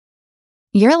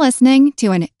You're listening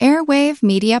to an Airwave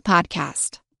Media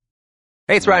Podcast.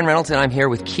 Hey, it's Ryan Reynolds, and I'm here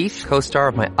with Keith, co-star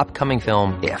of my upcoming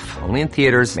film, If, only in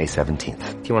theaters May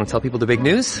 17th. Do you want to tell people the big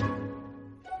news?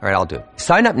 All right, I'll do it.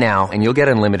 Sign up now and you'll get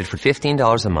unlimited for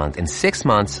 $15 a month and 6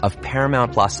 months of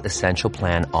Paramount Plus Essential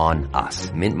Plan on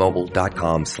us.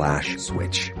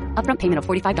 MintMobile.com/switch. Upfront payment of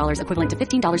 $45 equivalent to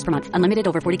 $15 per month. Unlimited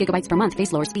over 40 gigabytes per month.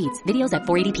 Face lower speeds. Videos at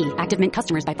 480p. Active Mint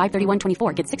customers by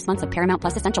 531.24 get 6 months of Paramount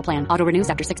Plus Essential Plan. Auto renews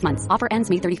after 6 months. Offer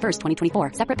ends May 31st,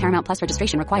 2024. Separate Paramount Plus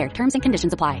registration required. Terms and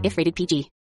conditions apply if rated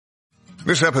PG.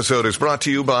 This episode is brought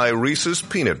to you by Reese's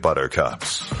Peanut Butter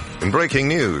Cups. In breaking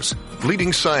news,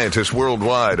 leading scientists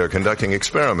worldwide are conducting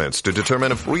experiments to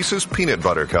determine if Reese's Peanut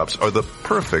Butter Cups are the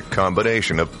perfect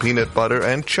combination of peanut butter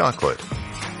and chocolate.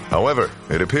 However,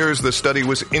 it appears the study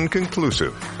was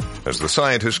inconclusive, as the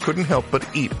scientists couldn't help but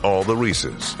eat all the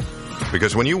Reese's.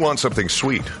 Because when you want something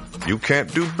sweet, you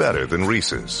can't do better than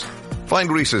Reese's.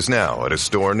 Find Reese's now at a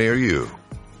store near you.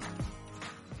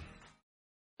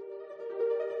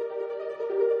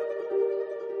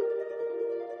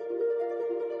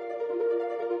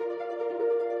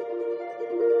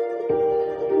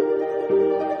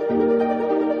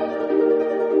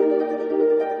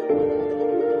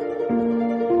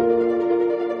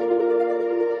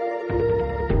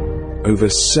 Over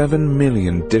 7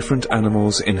 million different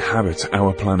animals inhabit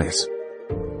our planet.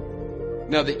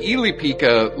 Now, the Ili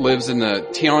Pika lives in the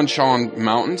Tian Shan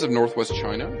Mountains of northwest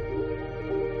China.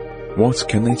 What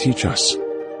can they teach us?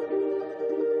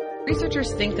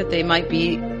 Researchers think that they might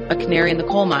be a canary in the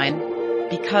coal mine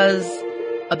because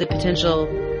of the potential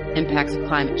impacts of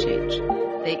climate change.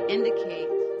 They indicate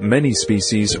Many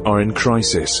species are in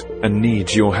crisis and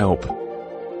need your help.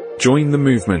 Join the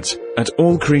movement at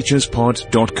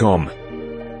allcreaturespod.com.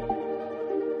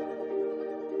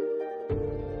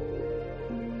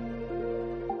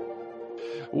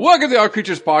 Welcome to the All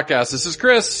Creatures Podcast. This is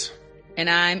Chris. And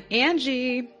I'm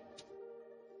Angie.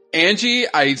 Angie,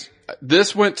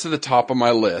 this went to the top of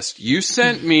my list. You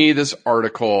sent me this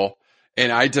article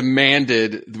and I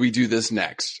demanded we do this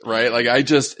next, right?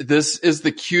 This is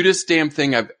the cutest damn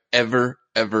thing I've ever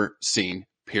seen,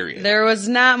 period. There was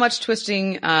not much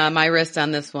twisting my wrist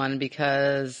on this one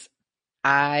because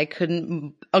I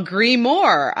couldn't agree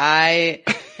more. I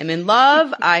am in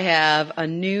love. I have a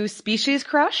new species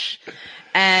crush.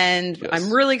 And yes.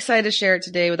 I'm really excited to share it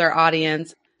today with our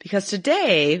audience because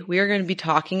today we are going to be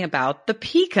talking about the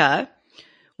pika,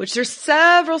 which there's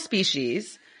several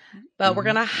species, but we're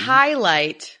going to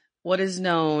highlight what is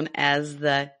known as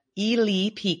the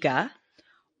Ili Pika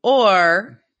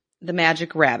or the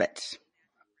magic rabbit.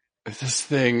 This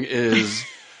thing is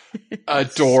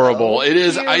adorable. So it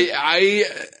is. I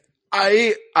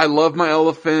love my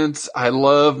elephants. I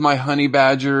love my honey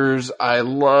badgers. I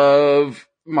love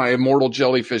my immortal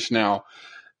jellyfish now.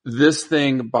 This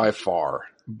thing by far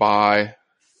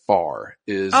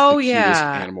is the cutest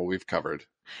animal we've covered.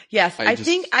 Yes, I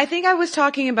think I was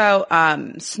talking about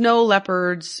snow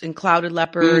leopards and clouded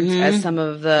leopards as some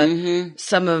of the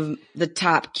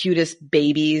top cutest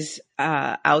babies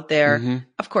out there.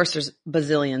 Of course there's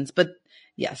bazillions, but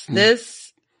yes,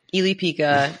 this Ili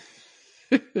Pika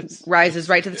rises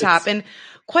right to the top. And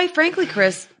quite frankly,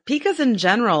 Chris, pikas in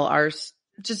general are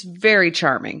just very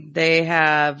charming. They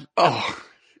have,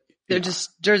 they're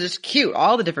just cute.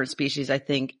 All the different species, I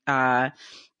think,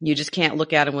 you just can't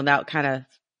look at them without kind of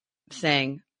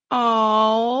saying,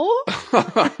 "Oh."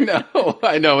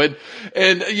 I know it.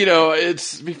 And you know,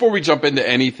 it's before we jump into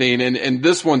anything. And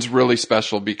this one's really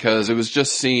special because it was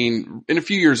just seen a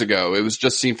few years ago. It was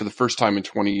just seen for the first time in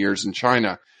 20 years in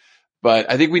China. But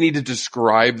I think we need to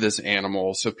describe this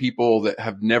animal so people that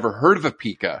have never heard of a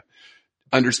pika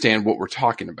understand what we're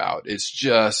talking about. It's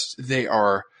just, they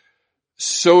are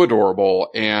so adorable,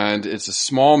 and it's a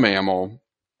small mammal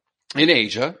in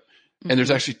Asia, and there's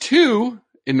actually two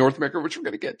in North America, which we're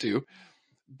going to get to.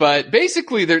 But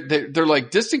basically, they're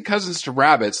like distant cousins to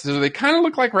rabbits. They kind of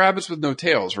look like rabbits with no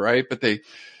tails, right? But they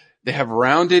have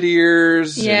rounded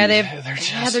ears. Yeah, they're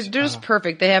just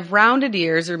perfect. They have rounded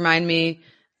ears, remind me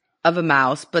of a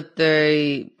mouse, but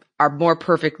they are more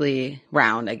perfectly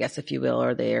round, I guess, if you will,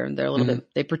 or they're a little bit,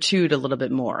 they protrude a little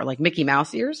bit more, like Mickey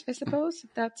Mouse ears, I suppose.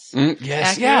 If that's yes,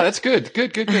 accurate. Yeah, that's good.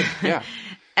 Yeah,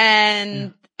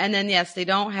 and then yes, they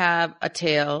don't have a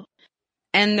tail,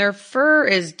 and their fur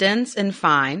is dense and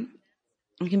fine.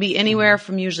 It can be anywhere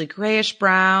from usually grayish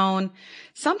brown.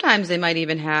 Sometimes they might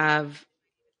even have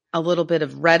a little bit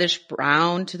of reddish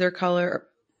brown to their color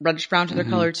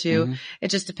too. It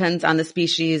just depends on the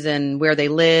species and where they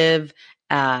live.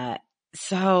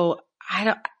 So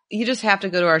you just have to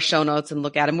go to our show notes and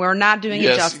look at them. We're not doing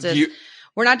it justice.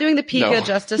 We're not doing the pika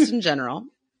justice in general.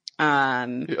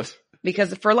 Yes.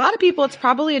 Because for a lot of people, it's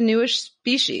probably a newish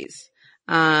species.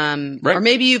 Right. Or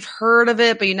maybe you've heard of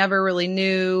it, but you never really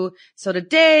knew. So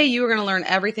today you are going to learn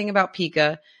everything about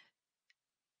Pika.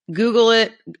 Google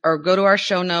it or go to our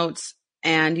show notes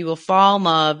and you will fall in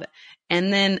love.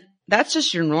 And then that's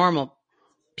just your normal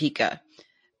Pika.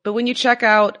 But when you check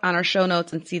out on our show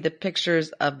notes and see the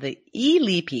pictures of the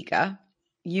Ili Pika,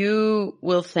 you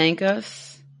will thank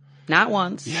us not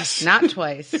once, Yes. not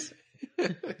twice,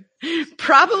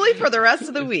 probably for the rest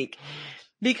of the week.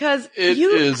 Because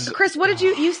Chris, what did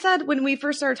you said when we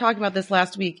first started talking about this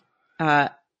last week?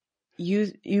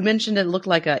 You mentioned it looked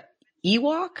like a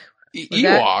Ewok.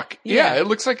 Ewok. Yeah. It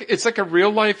looks like it's like a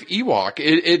real life Ewok.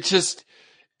 It just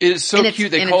is so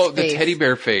cute. They call it the teddy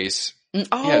bear face.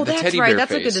 Oh, that's right.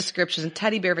 That's a good description.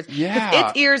 Teddy bear face. Yeah.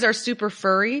 Its ears are super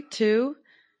furry too.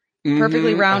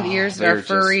 Perfectly round ears that are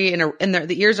furry and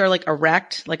the ears are like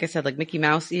erect, like I said, like Mickey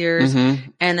Mouse ears.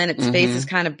 And then its face is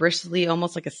kind of bristly,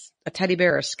 almost like a teddy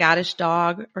bear or a Scottish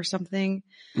dog or something.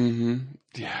 Yeah.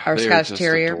 Or a Scottish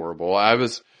Terrier. Adorable.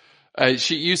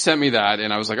 You sent me that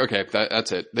and I was like, okay,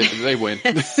 that's it. They win.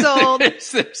 Sold.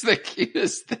 It's the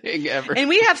cutest thing ever. And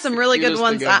we have some really good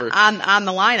ones on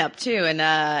the lineup too. And,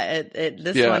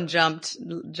 this one jumped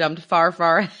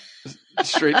far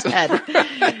straight to ahead.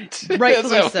 Right.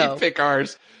 Rightfully so. We pick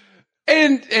ours.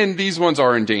 And these ones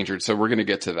are endangered. So we're going to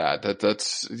get to that.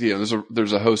 That's,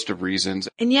 there's a host of reasons.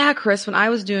 And yeah, Chris, when I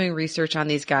was doing research on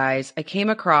these guys, I came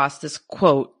across this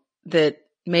quote that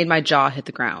made my jaw hit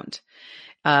the ground.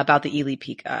 About the Ili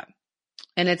Pika.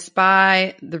 And it's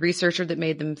by the researcher that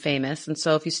made them famous. And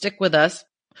so if you stick with us,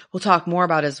 we'll talk more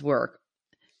about his work.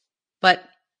 But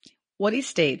what he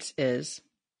states is,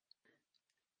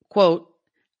 quote,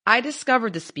 I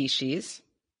discovered the species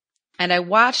and I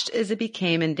watched as it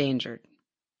became endangered.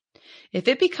 If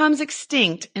it becomes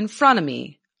extinct in front of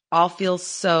me, I'll feel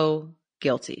so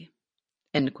guilty.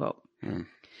 End quote. Yeah.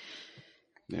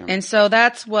 And so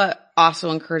that's what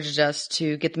also encouraged us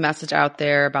to get the message out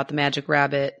there about the magic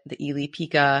rabbit, the Ili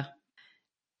Pika,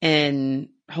 and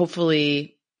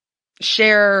hopefully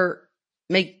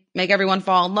make everyone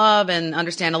fall in love and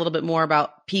understand a little bit more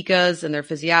about pikas and their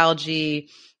physiology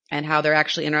and how they're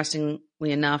actually, interestingly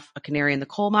enough, a canary in the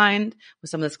coal mine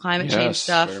with some of this climate change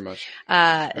stuff. Very much.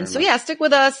 Stick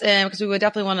with us, and because we would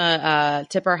definitely want to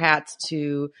tip our hats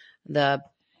to the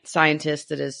scientist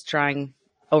that is trying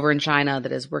over in China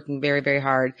that is working very, very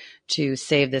hard to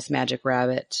save this magic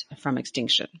rabbit from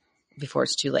extinction before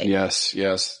it's too late. Yes.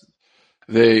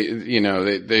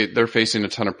 They're facing a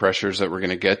ton of pressures that we're going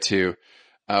to get to.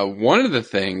 One of the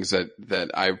things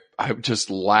that I just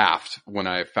laughed when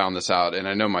I found this out, and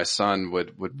I know my son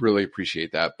would really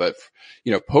appreciate that, but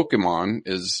Pokemon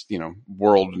is,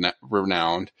 world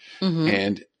renowned,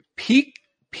 and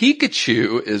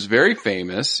Pikachu is very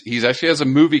famous. He's actually has a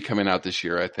movie coming out this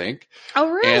year, I think. Oh,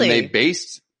 really? And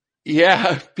Pikachu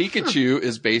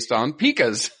is based on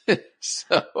Pikas.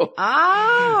 So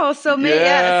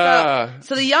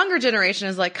the younger generation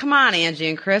is like, come on, Angie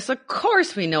and Chris. Of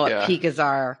course we know what Pikas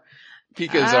are.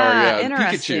 Pikas are,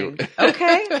 interesting. Pikachu.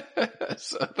 Okay.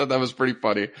 So I thought that was pretty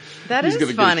funny. He's going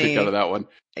to get a kick out of that one.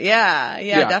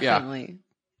 Yeah, definitely. Yeah.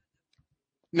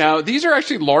 Now, these are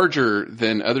actually larger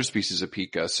than other species of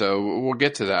Pika, so we'll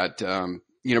get to that.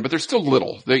 But they're still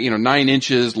little. They're, 9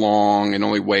 inches long and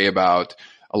only weigh about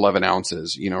 11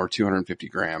 ounces, or 250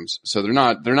 grams. So they're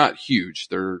not huge.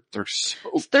 They're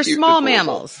small adorable.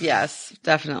 mammals. Yes,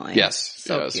 definitely. Yes.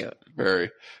 Cute.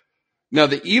 Very. Now,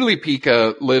 the Ili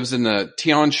Pika lives in the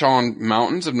Tian Shan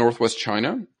Mountains of northwest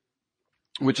China,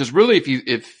 which is really,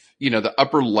 if the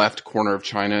upper left corner of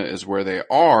China is where they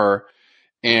are.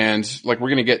 And like we're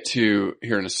going to get to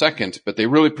here in a second, but they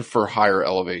really prefer higher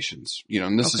elevations,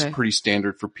 and this is pretty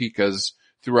standard for Pikas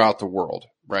throughout the world,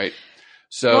 right?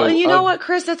 So, well, know what,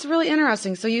 Chris, that's really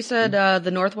interesting. So you said,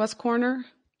 the northwest corner.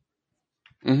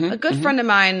 A good friend of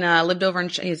mine, lived over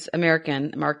he's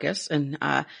American, Marcus, and,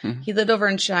 he lived over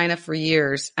in China for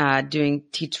years, doing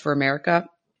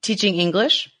teaching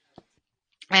English.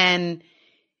 And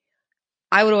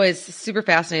I would always super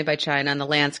fascinated by China and the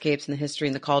landscapes and the history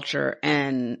and the culture,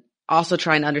 and also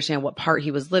trying to understand what part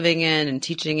he was living in and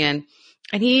teaching in.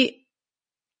 And he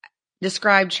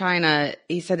described China.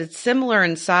 He said it's similar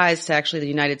in size to actually the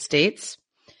United States.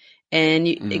 And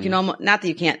it can almost, not that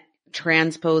you can't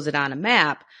transpose it on a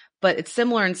map, but it's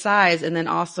similar in size and then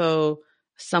also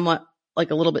somewhat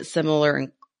like a little bit similar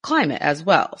in climate as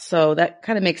well. So that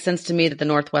kind of makes sense to me that the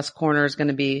northwest corner is going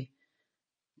to be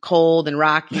cold and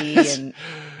rocky. And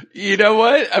you know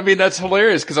what? I mean, that's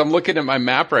hilarious because I'm looking at my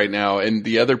map right now and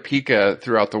the other Pika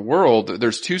throughout the world,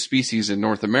 there's 2 species in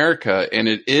North America, and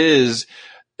it is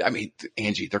I mean,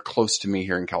 Angie, they're close to me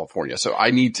here in California, so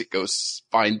I need to go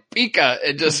find Pika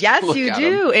and just Yes, look you at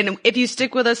do. them. And if you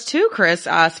stick with us too, Chris,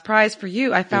 surprise for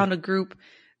you, I found a group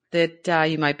that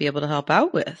you might be able to help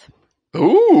out with.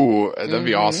 Ooh, that'd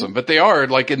be awesome. But they are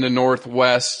like in the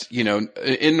Northwest,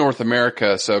 in North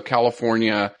America. So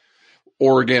California,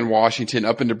 Oregon, Washington,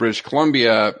 up into British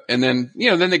Columbia. And then,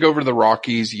 then they go over to the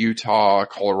Rockies, Utah,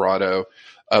 Colorado,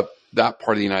 up that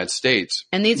part of the United States.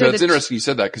 And these it's interesting you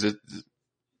said that because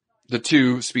the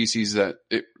two species that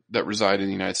reside in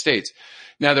the United States.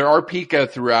 Now there are Pika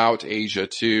throughout Asia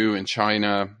too, in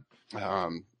China,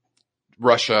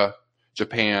 Russia,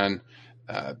 Japan,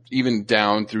 even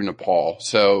down through Nepal.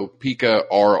 So Pika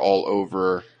are all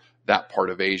over that part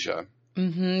of Asia.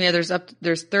 Mm-hmm. Yeah,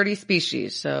 there's 30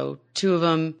 species. So 2 of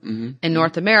them in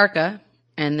North America,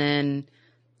 and then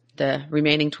the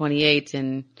remaining 28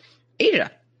 in Asia,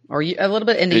 or a little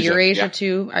bit into Eurasia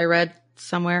too. I read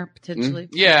somewhere potentially.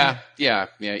 Yeah.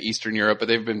 Eastern Europe, but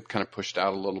they've been kind of pushed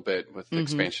out a little bit with the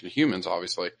expansion of humans,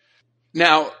 obviously.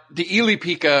 Now, the Ili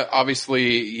Pika,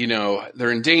 obviously,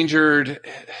 they're endangered.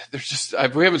 They're just,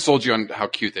 we haven't sold you on how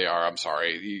cute they are. I'm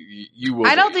sorry. You will.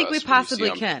 I don't think we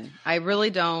possibly can. I really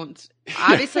don't.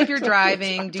 Obviously, if you're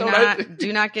driving, do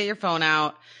not get your phone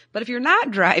out. But if you're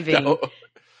not driving,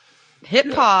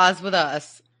 hit pause with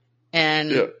us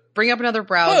and bring up another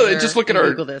browser. Just look at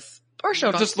Google this. Or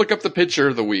show just look up the picture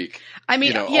of the week. I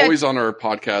mean, always on our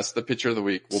podcast, the picture of the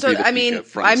week will be the Pika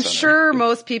front I'm and center. sure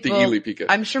most people, the Ili Pika.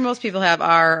 I'm sure most people have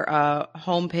our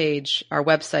homepage, our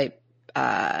website,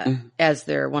 as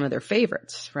one of their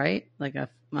favorites, right? Like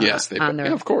yes, they on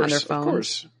their, of course, on their phone. Of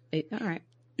course. All right.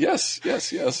 Yes.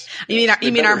 You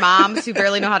mean our moms who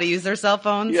barely know how to use their cell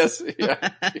phones? Yes,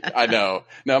 yeah. I know.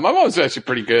 No, my mom's actually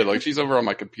pretty good. Like she's over on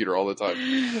my computer all the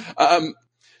time.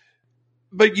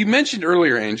 But you mentioned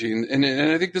earlier, Angie, and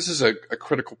I think this is a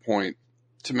critical point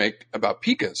to make about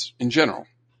Pikas in general.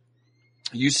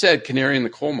 You said canary in the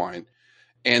coal mine,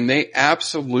 and they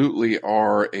absolutely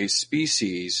are a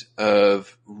species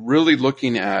of really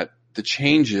looking at the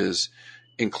changes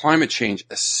in climate change,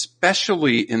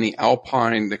 especially in the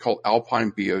alpine, they call it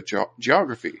alpine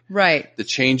biogeography. Right. The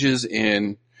changes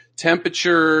in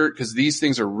temperature, because these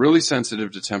things are really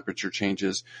sensitive to temperature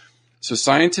changes. So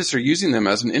scientists are using them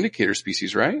as an indicator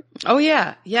species, right? Oh,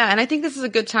 yeah. Yeah. And I think this is a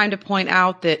good time to point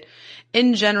out that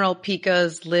in general,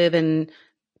 Pikas live in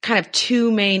kind of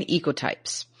 2 main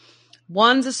ecotypes.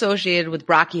 One's associated with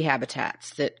rocky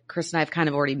habitats that Chris and I have kind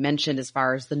of already mentioned as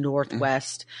far as the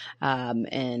Northwest,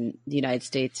 and the United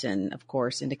States and of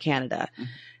course into Canada.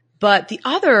 But the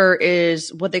other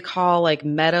is what they call like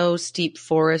meadow, steep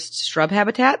forest, shrub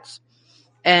habitats.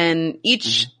 And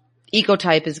each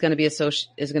ecotype is going to be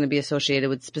associated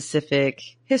with specific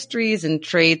histories and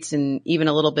traits, and even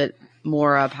a little bit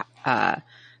more of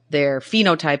their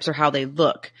phenotypes or how they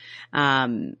look.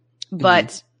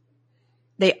 But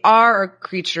they are a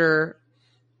creature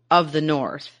of the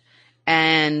North,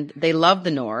 and they love the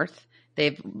North.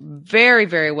 They've very,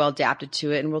 very well adapted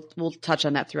to it, and we'll touch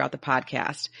on that throughout the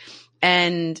podcast.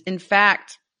 And in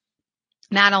fact,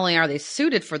 not only are they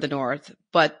suited for the North,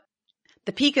 but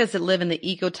the Pikas that live in the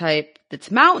ecotype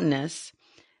that's mountainous,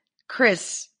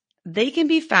 Chris, they can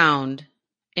be found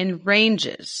in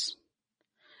ranges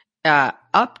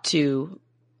up to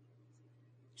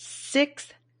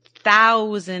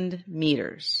 6,000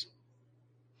 meters.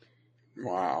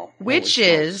 Wow. Which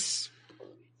is,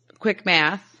 quick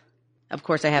math, of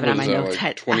course I have it on my notes.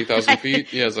 Like 20,000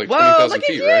 feet? Yeah, it's like 20,000 20,000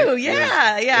 feet, right? Whoa, look at you.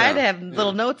 Yeah, I'd have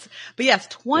little notes. But yes,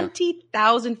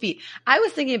 20,000 feet. I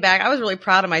was thinking back, I was really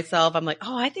proud of myself. I'm like,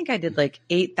 oh, I think I did like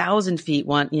 8,000 feet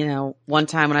one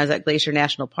time when I was at Glacier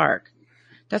National Park.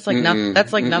 That's like nothing.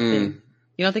 That's like nothing.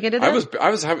 You don't think I did that?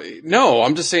 I was having, no,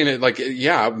 I'm just saying it like,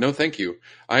 yeah, no, thank you.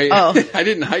 I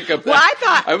didn't hike up that. Well, I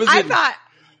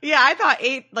thought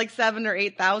 7,000 or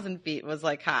 8,000 feet was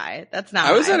like high. That's not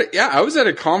high. I was at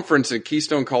a conference in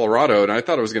Keystone, Colorado, and I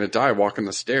thought I was going to die walking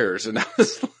the stairs. And I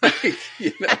was like,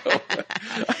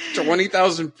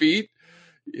 20,000 feet.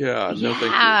 Yeah, no thank you.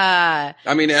 I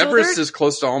mean, Everest is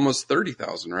close to almost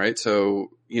 30,000, right? So,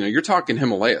 you're talking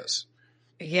Himalayas.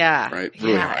 Yeah. Right.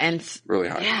 Really high. And really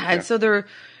high. Yeah. And so they're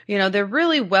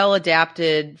really well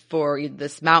adapted for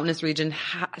this mountainous region.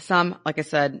 Some, like I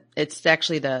said, it's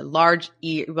actually the large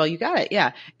ear. Well, you got it.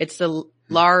 Yeah. It's the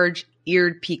large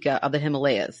eared Pika of the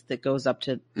Himalayas that goes up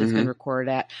to, that's been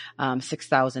recorded at,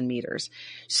 6,000 meters.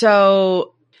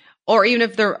 So, or even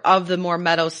if they're of the more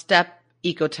meadow steppe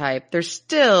ecotype, they're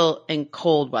still in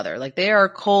cold weather. Like they are a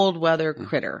cold weather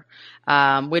critter,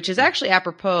 which is actually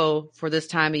apropos for this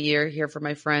time of year here for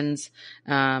my friends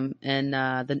in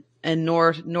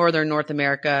northern North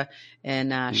America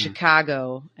and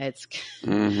Chicago. It's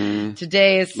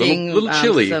today is seeing little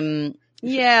chilly.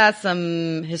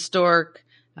 some historic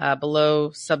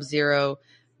below sub-zero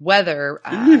weather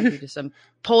due to some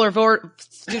polar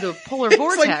vortex.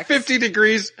 It's like 50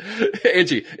 degrees.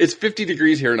 Angie, it's 50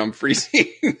 degrees here and I'm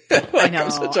freezing. I know.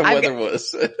 Such a weather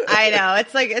wuss. I know.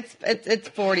 It's like, it's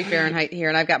 40 Fahrenheit here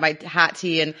and I've got my hot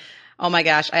tea and oh my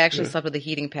gosh, I actually slept with a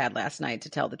heating pad last night to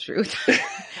tell the truth.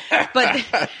 But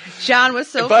John was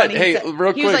so funny. Hey,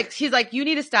 real quick. He's like, you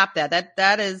need to stop that.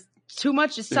 That is too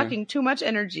much, is sucking too much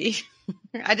energy.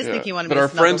 I just think he wanted me to But our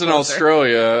friends in closer.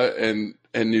 Australia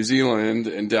and New Zealand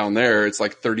and down there, it's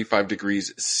like 35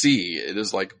 degrees C. It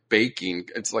is like baking.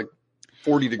 It's like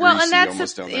 40 degrees C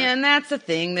almost down there. And that's the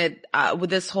thing that with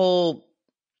this whole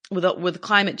with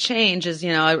climate change is,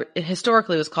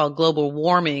 historically it was called global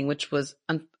warming, which was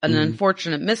an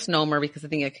unfortunate misnomer because I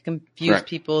think it could confuse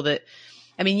people that,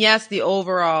 yes, the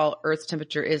overall Earth's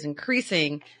temperature is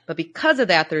increasing, but because of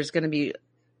that, there's going to be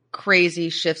crazy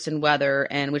shifts in weather,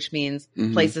 and which means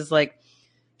places like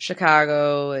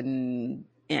Chicago and,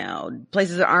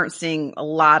 places that aren't seeing a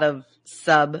lot of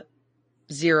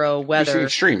sub-zero weather. They're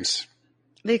seeing extremes.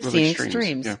 They've seen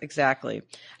extremes. Yeah. Exactly.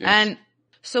 Yes. And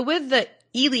so with the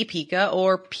Ili Pika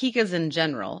or Pikas in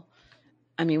general,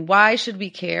 why should we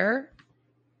care?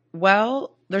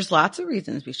 Well, there's lots of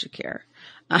reasons we should care.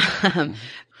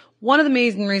 One of the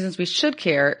main reasons we should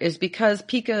care is because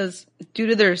Pikas, due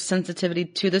to their sensitivity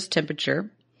to this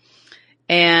temperature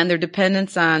and their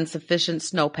dependence on sufficient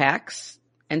snowpacks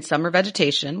and summer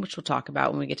vegetation, which we'll talk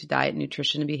about when we get to diet,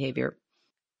 nutrition, and behavior.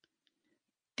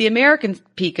 The American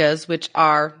Pikas, which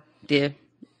are the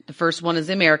first one is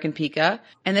the American Pika,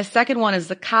 and the second one is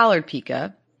the collared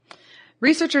Pika.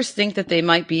 Researchers think that they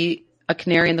might be a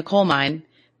canary in the coal mine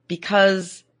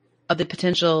because of the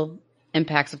potential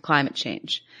impacts of climate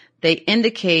change. They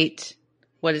indicate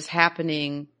what is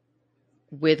happening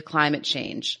with climate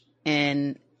change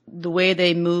and the way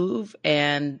they move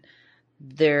and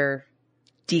their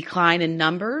decline in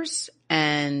numbers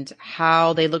and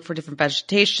how they look for different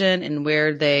vegetation and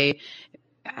where they,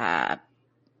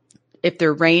 if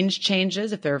their range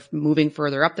changes, if they're moving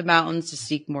further up the mountains to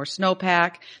seek more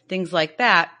snowpack, things like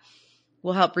that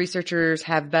will help researchers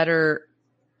have better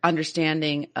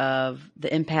understanding of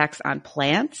the impacts on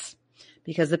plants,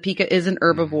 because the Pika is an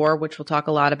herbivore, which we'll talk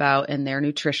a lot about in their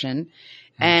nutrition.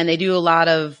 And they do a lot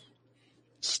of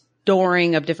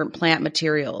storing of different plant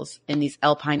materials in these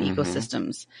alpine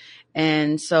ecosystems.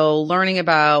 And so learning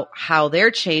about how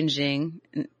they're changing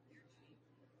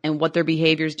and what their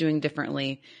behavior is doing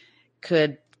differently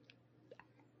could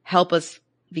help us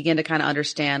begin to kind of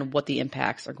understand what the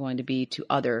impacts are going to be to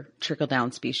other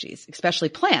trickle-down species, especially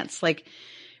plants. Like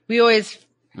we always,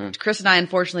 Chris and I,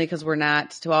 unfortunately, because we're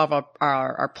not, to all of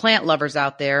our plant lovers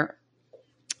out there,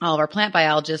 all of our plant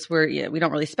biologists, we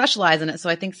don't really specialize in it. So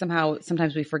I think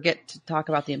sometimes we forget to talk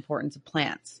about the importance of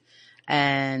plants.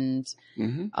 And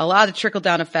a lot of the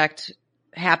trickle-down effect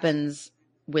happens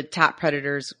with top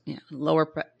predators, lower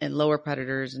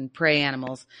predators and prey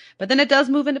animals, but then it does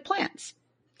move into plants.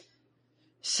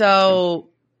 So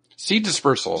seed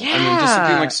dispersal. Just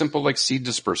something like simple, like seed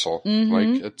dispersal,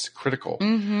 like it's critical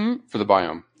for the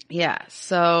biome. Yeah.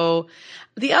 So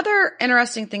the other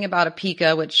interesting thing about a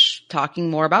Pika, which talking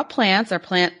more about plants,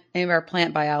 any of our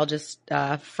plant biologist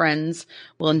friends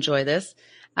will enjoy this,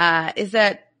 is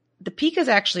that the Pikas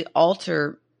actually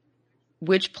alter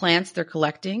which plants they're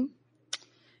collecting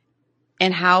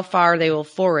and how far they will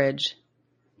forage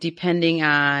depending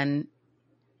on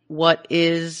what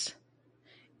is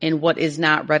and what is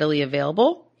not readily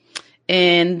available.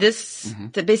 And this,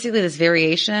 basically this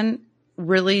variation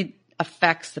really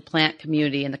affects the plant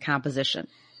community and the composition.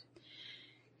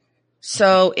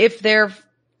 So if they're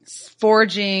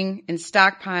foraging and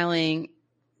stockpiling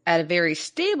at a very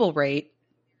stable rate,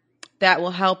 that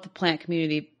will help the plant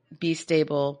community be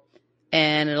stable,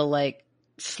 and it'll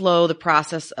slow the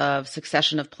process of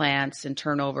succession of plants and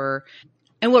turnover.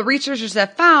 And what researchers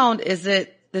have found is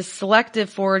that the selective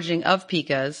foraging of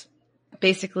Pikas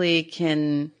basically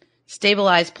can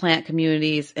stabilize plant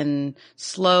communities and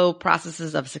slow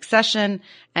processes of succession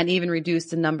and even reduce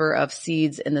the number of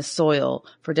seeds in the soil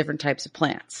for different types of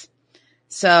plants.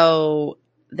 So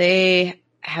they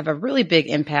have a really big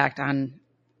impact on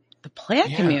the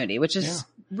plant community, which is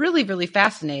really, really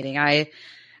fascinating.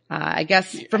 I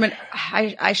guess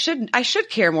I should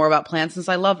care more about plants since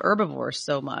I love herbivores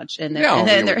so much and their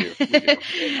and their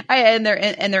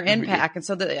impact. And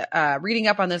so reading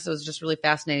up on this, it was just really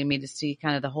fascinating me to see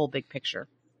kind of the whole big picture.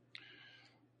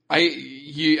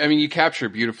 You capture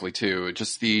it beautifully too.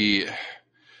 Just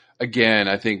again,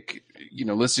 I think,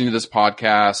 listening to this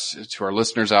podcast, to our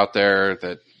listeners out there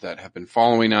that have been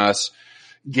following us,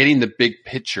 getting the big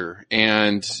picture,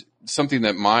 and something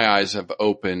that my eyes have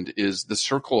opened is the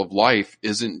circle of life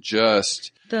isn't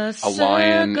just a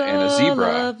lion and a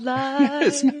zebra.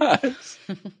 It's not.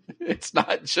 It's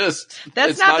not just.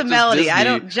 That's not the melody.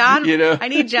 Disney, John. I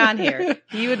need John here.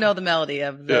 He would know the melody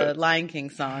of the Lion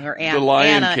King song, or Anna. The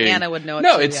Lion King. Anna would know it.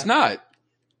 No, too, it's not.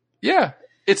 Yeah,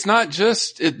 it's not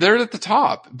just. They're at the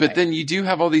top, but then you do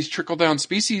have all these trickle down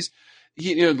species.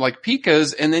 Like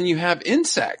pikas, and then you have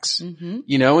insects, and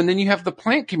then you have the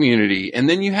plant community, and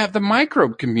then you have the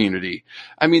microbe community.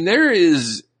 I mean, there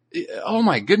is, oh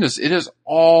my goodness, it is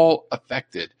all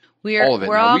affected. All of it.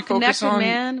 We're all connected,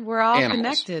 man. We're all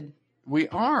connected. We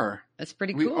are. That's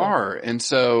pretty cool. We are. And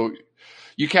so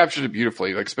you captured it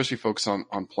beautifully, like especially focus on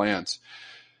plants.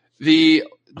 The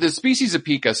species of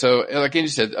Pika, so like Angie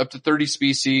said, up to 30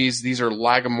 species. These are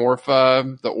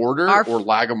Lagomorpha, the order, or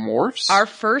Lagomorphs. Our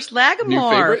first Lagomorph. New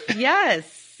favorite?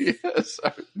 Yes. Yes,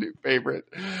 our new favorite.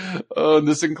 And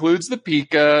this includes the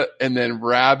Pika, and then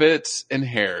rabbits and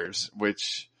hares,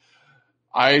 which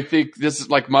I think this is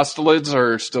like mustelids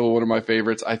are still one of my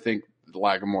favorites. I think the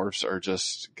Lagomorphs are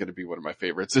just going to be one of my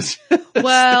favorites.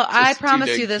 Well, I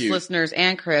promise you this, listeners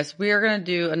and Chris, we are going to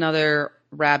do another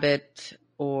rabbit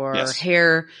or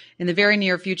hare in the very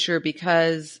near future,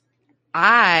 because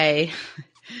I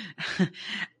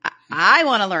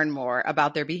want to learn more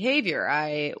about their behavior.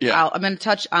 I'm going to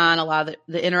touch on a lot of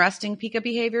the interesting Pika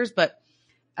behaviors, but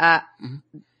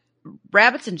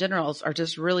rabbits in general are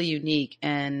just really unique,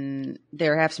 and they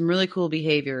have some really cool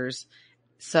behaviors.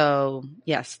 So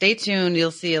stay tuned.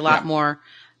 You'll see a lot more.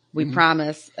 We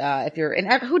promise.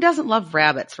 And who doesn't love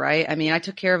rabbits, right? I mean, I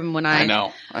took care of them when I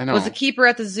know. Was a keeper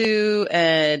at the zoo,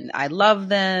 and I love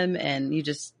them. And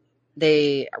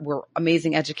they were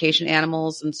amazing education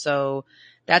animals. And so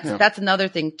that's another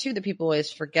thing too that people always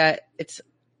forget. It's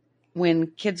when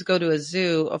kids go to a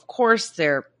zoo, of course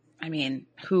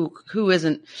who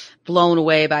isn't blown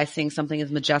away by seeing something as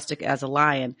majestic as a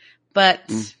lion? But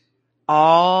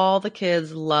all the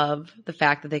kids love the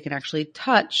fact that they can actually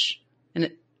touch a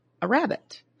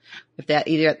rabbit. If that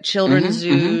either at children's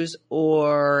zoos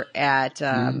or at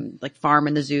like farm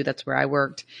in the zoo, that's where I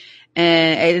worked.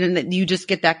 And you just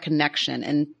get that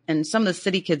connection. And some of the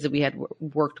city kids that we had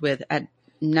worked with had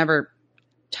never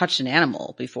touched an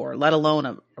animal before, let alone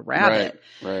a rabbit,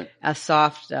 right. A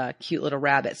soft, cute little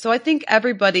rabbit. So I think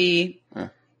everybody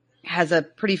has a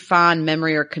pretty fond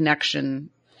memory or connection,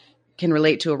 can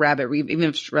relate to a rabbit, even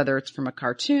if whether it's from a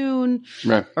cartoon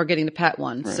or getting to pet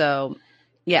one. Right. So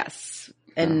yes.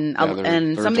 And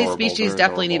they're some of these species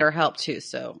definitely need our help too.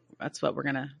 So that's what we're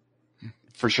going to.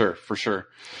 For sure.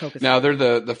 Now they're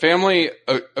the family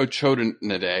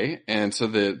Ochotonidae, and so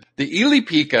the Ili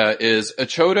Pika is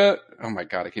Ochota. Oh my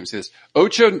god, I can't say this.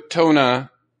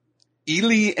 Ochotona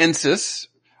iliensis.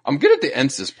 I'm good at the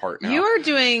ensis part now. You are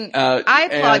doing. I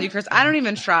applaud you, Chris. I don't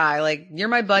even try. Like, you're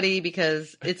my buddy,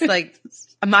 because it's like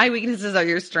my weaknesses are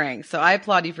your strengths. So I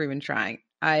applaud you for even trying.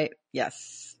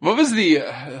 Yes. What was the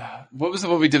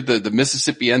one we did, the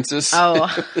Mississippiensis? Oh,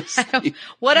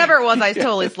 whatever it was, I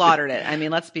totally slaughtered it. I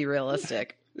mean, let's be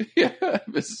realistic. Yeah,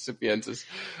 Mississippiensis.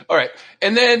 All right.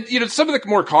 And then, some of the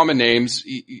more common names,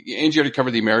 Angie already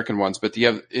covered the American ones, but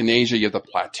in Asia, you have the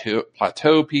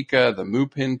Plateau Pika, the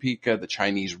Mupin Pika, the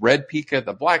Chinese Red Pika,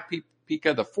 the Black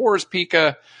Pika, the Forest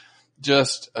Pika.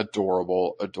 Just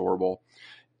adorable.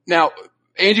 Now,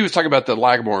 Angie was talking about the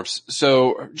Lagomorphs.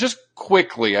 So just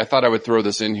quickly, I thought I would throw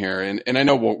this in here, and I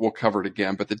know we'll cover it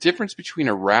again, but the difference between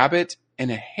a rabbit and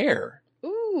a hare.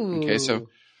 Ooh. Okay, so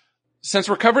since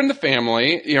we're covering the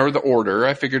family, or the order,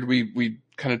 I figured we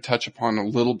kind of touch upon a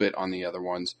little bit on the other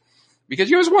ones, because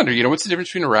you always wonder, what's the difference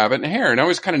between a rabbit and a hare? And I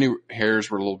always kind of knew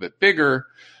hares were a little bit bigger,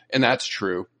 and that's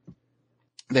true.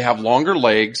 They have longer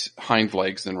legs, hind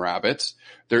legs, than rabbits.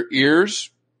 Their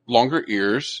longer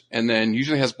ears, and then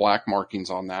usually has black markings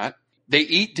on that. They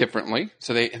eat differently,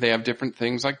 so they have different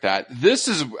things like that.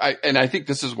 I think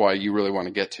this is why you really want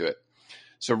to get to it.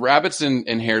 So rabbits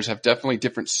and hares have definitely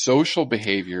different social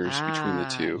behaviors between the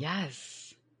two.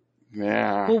 Yes.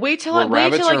 Yeah. Well, wait till I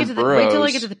get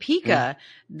to the Pika. Yeah.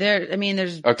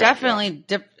 There's definitely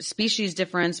species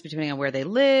difference depending on where they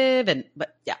live,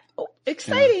 but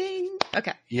exciting. Yeah.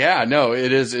 Okay. Yeah, no,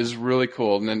 it is really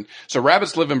cool. And then, so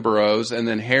rabbits live in burrows, and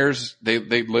then hares, they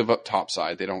live up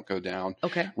topside. They don't go down.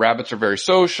 Okay. Rabbits are very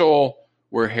social,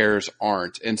 where hares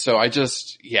aren't. And so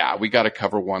we got to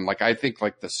cover one. Like, I think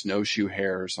like the snowshoe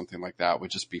hare or something like that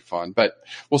would just be fun, but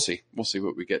we'll see. We'll see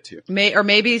what we get to.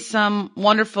 Maybe some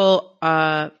wonderful,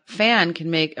 fan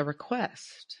can make a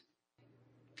request.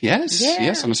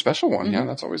 Yes, on a special one. Mm-hmm. Yeah,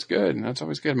 that's always good.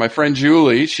 My friend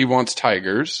Julie, she wants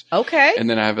tigers. Okay. And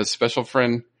then I have a special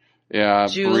friend, Julie,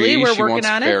 Bree, we're she working wants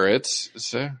on ferrets.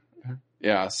 So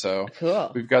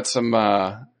cool. We've got some,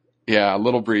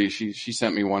 little Bree, she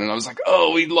sent me one, and I was like,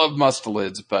 oh, we love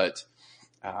mustelids, but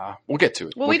we'll get to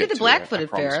it. Well, we did the black-footed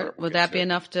ferret. Would that be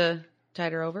enough to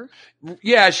tide her over?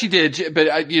 Yeah, she did,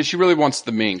 but she really wants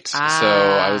the minks. So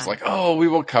I was like, oh, we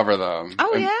will cover them.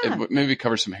 Oh, yeah. Maybe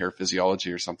cover some hair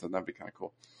physiology or something. That'd be kind of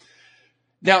cool.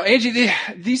 Now, Angie,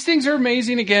 these things are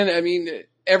amazing. Again, I mean,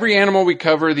 every animal we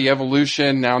cover, the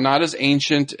evolution, now not as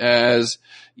ancient as,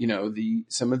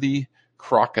 some of the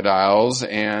crocodiles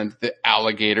and the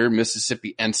alligator,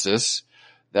 Mississippiensis,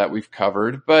 that we've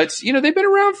covered. But, they've been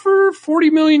around for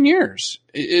 40 million years.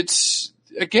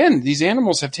 Again, these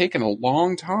animals have taken a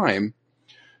long time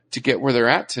to get where they're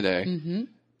at today. Mm-hmm.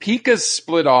 Pikas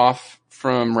split off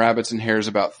from rabbits and hares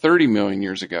about 30 million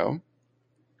years ago.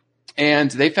 And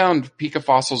they found Pika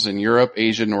fossils in Europe,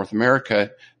 Asia, North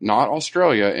America, not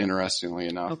Australia, interestingly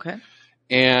enough. Okay.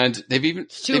 And they've even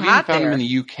found them in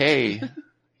the UK.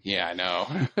 Yeah, I know.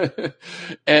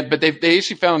 But they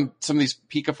actually found some of these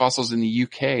Pika fossils in the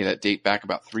UK that date back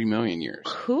about 3 million years.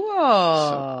 Cool.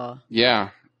 So,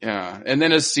 yeah. And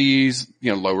then as seas,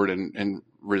 lowered and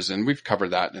risen, we've covered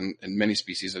that in many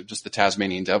species of just the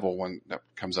Tasmanian devil one that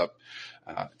comes up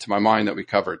to my mind that we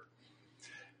covered.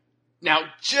 Now,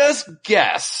 just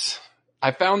guess.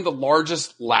 I found the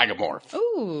largest lagomorph.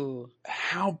 Ooh.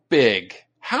 How big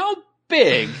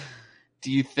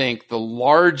do you think the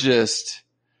largest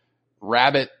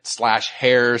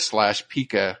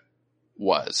rabbit/hare/Pika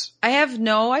was? I have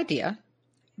no idea,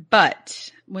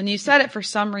 but when you said it, for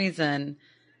some reason,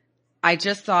 I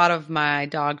just thought of my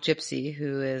dog Gypsy,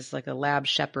 who is like a lab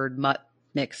shepherd mutt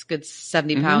mix, good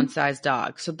 70-pound sized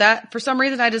dog. So that, for some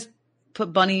reason, I just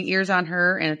put bunny ears on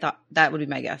her, and I thought that would be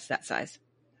my guess, that size.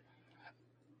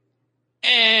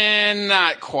 And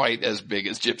not quite as big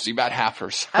as Gypsy, about half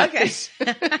her size.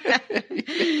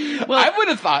 Okay. Well,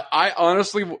 I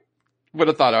honestly would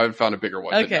have thought I would have found a bigger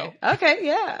one. Okay. No. Okay.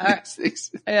 Yeah.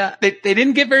 Yeah. They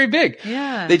didn't get very big.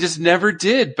 Yeah. They just never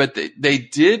did. But they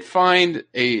did find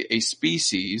a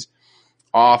species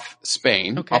off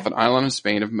Spain, off an island of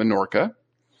Spain of Menorca.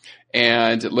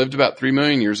 And it lived about 3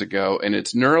 million years ago, and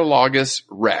it's Neurologus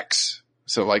rex.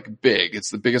 So like big.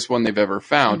 It's the biggest one they've ever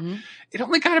found. Mm-hmm. It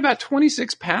only got about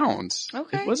 26 pounds.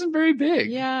 Okay. It wasn't very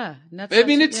big. Yeah.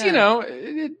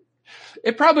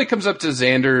 It probably comes up to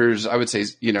Xander's, I would say,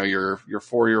 your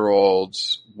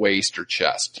 4-year-old's waist or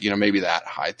chest, maybe that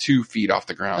high, 2 feet off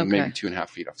the ground, maybe 2.5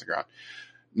 feet off the ground.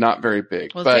 Not very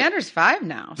big. Well, but Xander's 5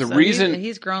 now. The reason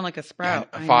he's grown like a sprout.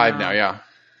 Yeah, 5 now. Yeah.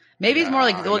 Maybe he's more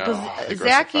like, because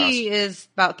Zachy is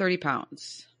about 30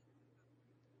 pounds.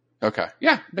 Okay.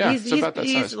 Yeah. But he's about that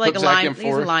he's size. like he's a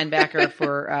linebacker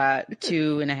for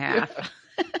 2.5.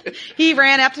 He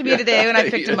ran up to me today when I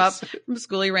picked him up from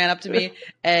school. He ran up to me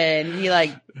and he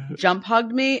like jump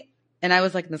hugged me, and I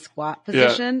was like in the squat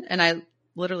position, and I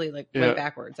literally went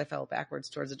backwards. I fell backwards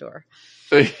towards the door.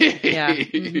 Yeah.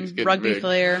 Mm-hmm. Rugby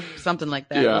flare, something like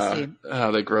that. Yeah. We'll see.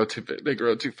 Oh, they grow too big. They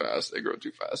grow too fast.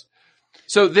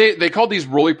 So they called these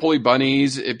roly-poly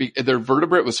bunnies. Their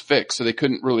vertebrate was fixed, so they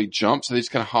couldn't really jump. So they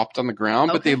just kind of hopped on the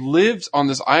ground. Okay. But they lived on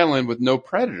this island with no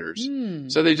predators.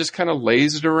 So they just kind of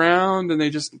lazed around, and they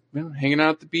just hanging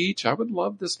out at the beach. I would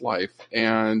love this life.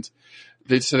 And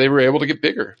they were able to get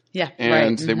bigger. Yeah,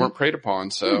 and they weren't preyed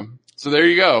upon. So there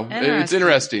you go. It's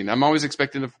interesting. I'm always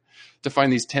expecting to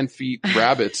find these 10 feet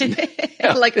rabbits.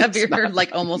 Like of your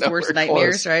almost worst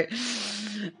nightmares, right?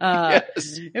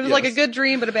 Yes, it was like a good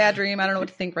dream, but a bad dream. I don't know what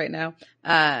to think right now.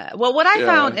 Well, what I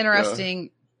found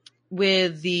interesting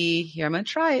with here, I'm going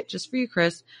to try it just for you,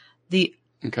 Chris. The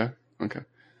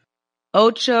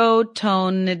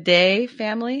Ochotonidae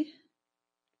family.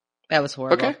 That was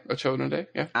horrible. Okay. Ochotonidae.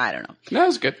 Yeah. I don't know. No, it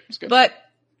was good. But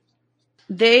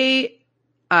the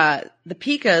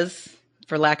Pikas,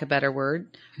 for lack of a better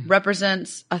word,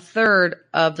 represents a third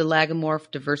of the lagomorph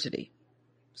diversity.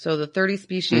 So the 30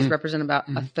 species represent about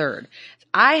a third.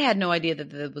 I had no idea that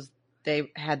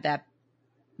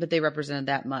they represented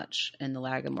that much in the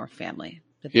lagomorph family.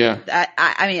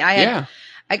 I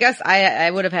guess I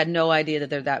would have had no idea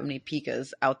that there are that many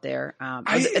Pikas out there.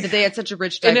 That they had such a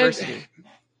rich diversity.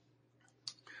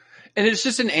 And it's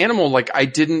just an animal like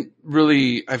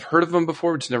I've heard of them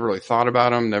before, just never really thought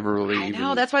about them, never really I know.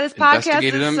 even That's why this podcast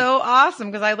is them. so awesome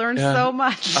because I learned so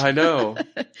much. I know.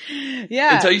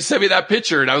 Yeah. Until you sent me that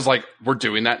picture and I was like, we're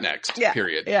doing that next. Yeah.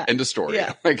 Period. Yeah. End of story.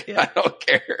 Yeah. Like, Yeah. I don't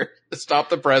care. Stop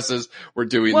the presses. We're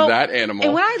doing that animal.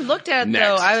 And when I looked at it next.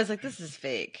 though, I was like, this is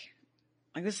fake.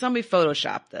 Like this somebody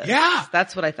photoshopped this. Yeah.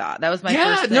 That's what I thought. That was my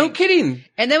first thing. No kidding.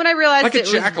 And then when I realized like a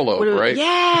it was jackalope, right?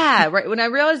 Yeah. Right. When I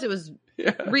realized it was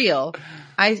real,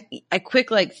 I quick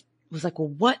was like,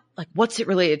 well, what's it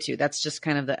related to? That's just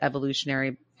kind of the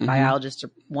evolutionary biologist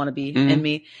or wannabe in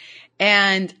me.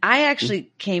 And I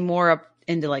actually came more up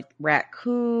into like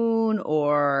raccoon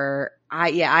or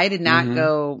I did not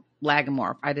go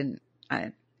lagomorph.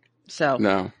 So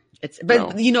no.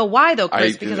 You know why though,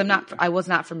 Chris? Because I was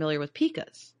not familiar with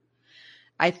pikas.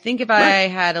 I think if I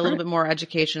had a little bit more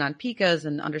education on pikas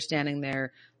and understanding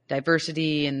their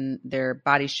diversity and their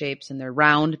body shapes and their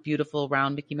beautiful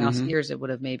round Mickey Mouse ears, it would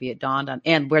have maybe dawned on,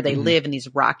 and where they live in these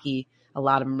rocky, a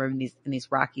lot of them are in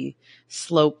these rocky,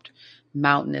 sloped,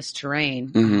 mountainous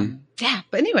terrain. Yeah.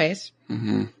 But anyways.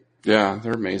 Yeah,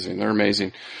 they're amazing. They're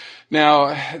amazing.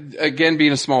 Now, again,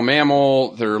 being a small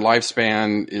mammal, their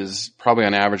lifespan is probably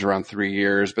on average around 3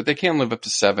 years, but they can live up to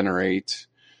 7 or 8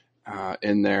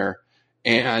 in there.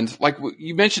 And like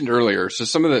you mentioned earlier, so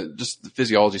some of the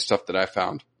physiology stuff that I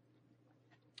found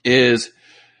is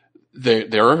they're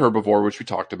a herbivore, which we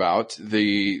talked about.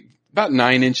 About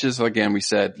 9 inches, again, we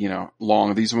said,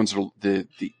 long. These ones are the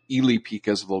Ili Pika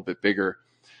is a little bit bigger.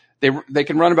 They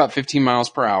can run about 15 miles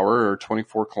per hour or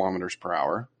 24 kilometers per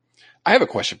hour. I have a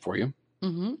question for you.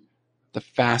 The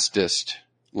fastest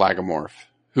lagomorph,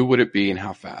 who would it be and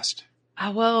how fast?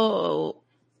 Well,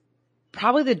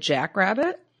 probably the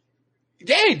jackrabbit.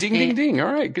 Yay! Ding, ding, ding.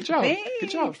 All right. Good job. Thanks, Good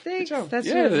job. Thanks. Good job. That's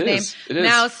yeah, his name. It is.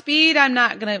 Now, speed, I'm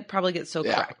not going to probably get so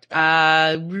correct.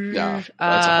 That's a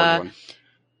hard one.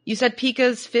 You said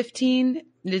Pika's 15.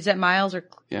 Is that miles or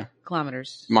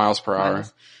kilometers? Miles per hour.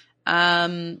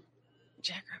 Jackrabbit.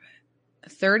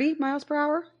 30 miles per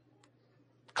hour?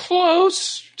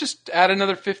 Close. Just add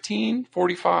another 15,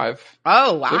 45.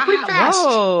 Oh, wow. They're pretty fast.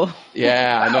 Whoa.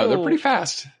 Yeah, I know. They're pretty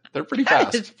fast.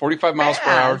 45 miles per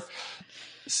hour,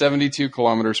 72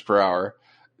 kilometers per hour.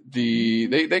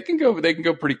 They can go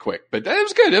pretty quick, but that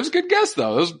was good. It was a good guess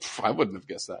though. I wouldn't have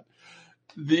guessed that.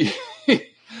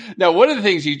 Now, one of the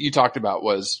things you talked about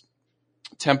was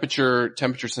temperature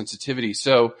sensitivity.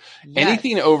 So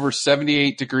anything over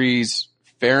 78 degrees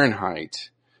Fahrenheit,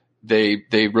 they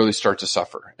really start to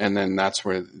suffer. And then that's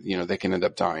where, they can end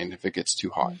up dying if it gets too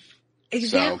hot.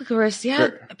 Exactly, Chris. Yeah.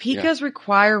 Pikas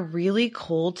require really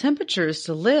cold temperatures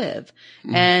to live.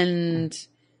 And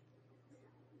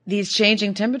these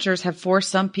changing temperatures have forced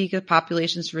some Pika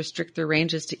populations to restrict their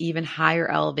ranges to even higher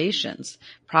elevations,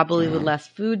 probably with less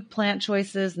food plant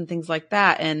choices and things like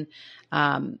that. And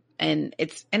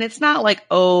it's not like,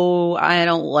 I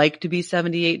don't like to be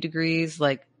 78 degrees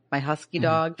like my husky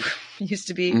dog used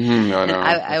to be. No,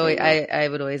 I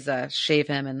would always shave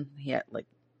him and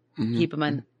keep him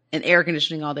in air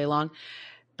conditioning all day long.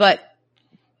 But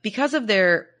because of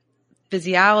their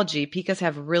physiology, Pikas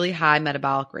have really high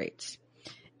metabolic rates.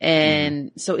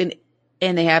 And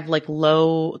and they have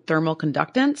low thermal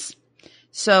conductance.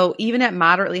 So even at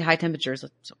moderately high temperatures,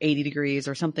 so 80 degrees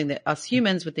or something that us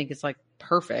humans would think is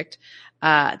perfect,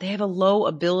 they have a low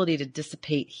ability to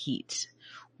dissipate heat,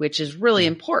 which is really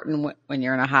important when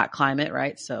you're in a hot climate,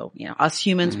 right? So, us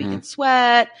humans, we can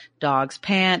sweat, dogs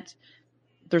pant.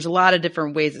 There's a lot of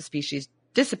different ways that species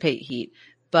dissipate heat,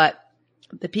 but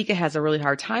the Pika has a really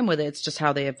hard time with it. It's just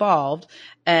how they evolved.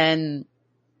 And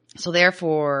so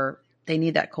therefore they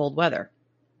need that cold weather.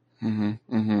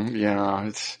 Yeah.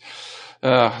 It's,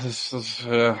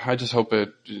 I just hope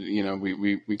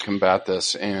we combat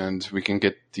this and we can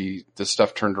get the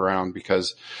stuff turned around,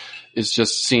 because it's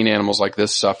just seeing animals like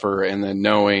this suffer and then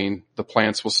knowing the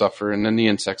plants will suffer and then the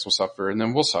insects will suffer and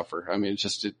then we'll suffer. I mean,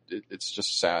 it's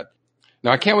just sad. Now,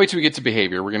 I can't wait till we get to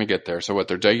behavior. We're going to get there. So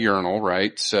they're diurnal,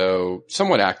 right? So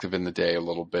somewhat active in the day a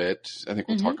little bit. I think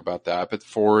we'll talk about that. But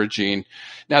foraging.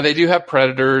 Now, they do have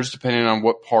predators depending on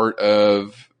what part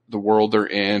of the world they're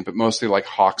in, but mostly like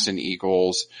hawks and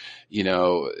eagles,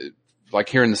 like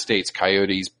here in the States,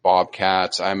 coyotes,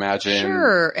 bobcats, I imagine.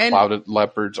 Sure. And clouded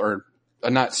leopards or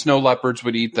not snow leopards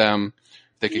would eat them.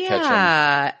 They could catch them.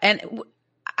 Yeah. And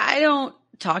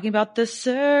talking about the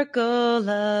circle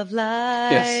of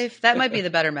life. Yes. That might be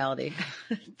the better melody.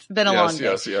 It's been a long day.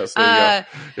 Yes. There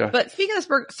you go. But speaking of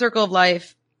the circle of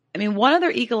life, I mean, one of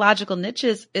their ecological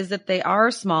niches is that they are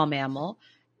a small mammal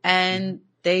and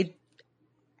they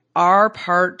are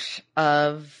part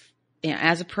of,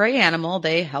 as a prey animal,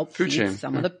 they help feed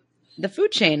some of the the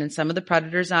food chain and some of the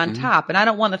predators on top. And I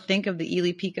don't want to think of the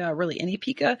Ili Pika or really any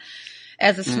Pika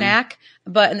as a snack,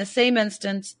 but in the same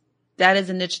instance, that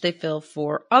is a niche they fill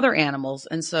for other animals.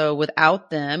 And so without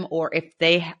them, or if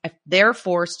they're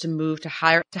forced to move to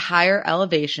higher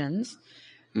elevations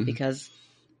because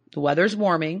the weather's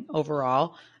warming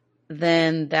overall,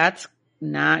 then that's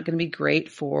not going to be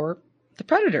great for the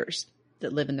predators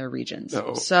that live in their regions. I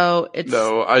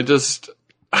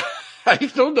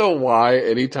don't know why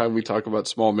anytime we talk about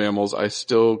small mammals, I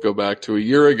still go back to a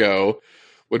year ago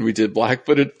when we did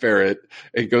black-footed ferret.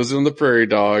 It goes in the prairie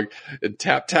dog and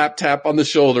tap, tap, tap on the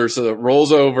shoulder so that it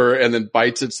rolls over and then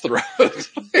bites its throat. Those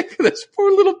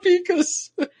poor little pikas.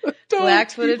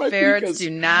 Black-footed ferrets do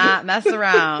not mess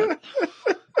around.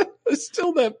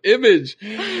 Still that image.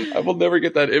 I will never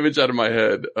get that image out of my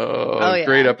head. Yeah.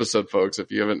 Great episode, folks,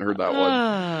 if you haven't heard that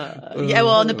one. Yeah,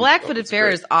 well, and the black-footed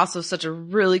ferret is also such a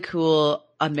really cool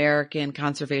American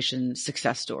conservation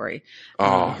success story.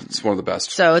 It's one of the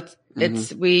best. So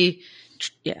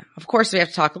of course we have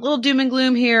to talk a little doom and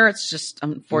gloom here. It's just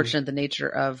unfortunate the nature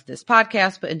of this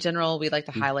podcast, but in general, we like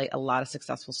to highlight a lot of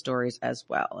successful stories as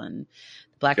well. And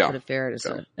black-footed ferret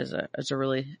is a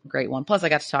really great one. Plus, I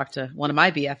got to talk to one of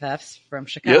my BFFs from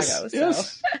Chicago.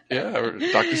 Yes. Yeah,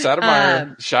 Dr.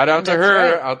 Sattermeyer. Shout out to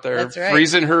her out there,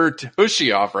 freezing her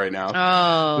tushy off right now.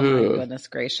 Oh, my goodness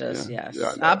gracious, yes.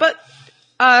 Yeah, but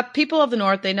people of the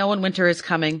North, they know when winter is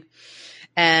coming,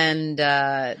 and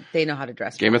they know how to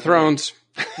dress. Game of Thrones.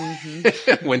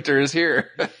 Winter is here.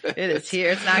 It is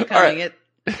here. It's not coming. Right.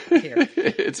 It's here.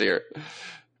 It's here.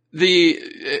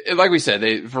 Like we said,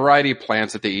 the variety of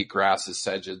plants that they eat: grasses,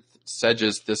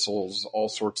 sedges, thistles, all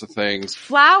sorts of things.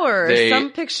 Flowers.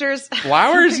 Some pictures.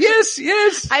 Flowers.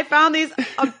 Yes. I found these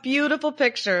beautiful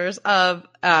pictures of,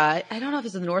 I don't know if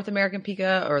it's the North American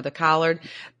Pika or the collared,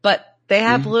 but they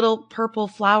have little purple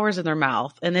flowers in their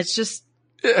mouth, and it's just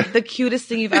the cutest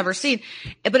thing you've ever seen.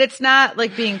 But it's not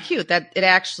like being cute, that it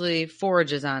actually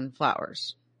forages on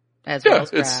flowers. As well as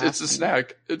grass. It's a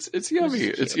snack. It's yummy.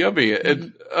 It's yummy.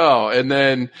 And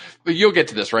then you'll get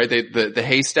to this, right? The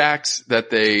haystacks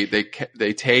that they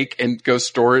take and go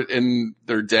store it in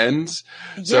their dens.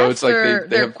 Yes, so it's like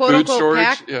they have quote food unquote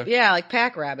storage. like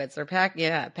pack rabbits or pack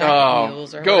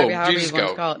mules or however you want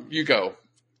to call it. You go.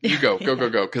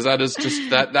 Go. Cause that is just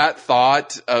that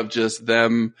thought of just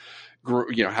them,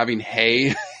 having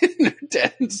hay in their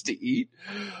dens to eat.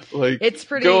 Like, it's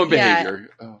pretty going behavior.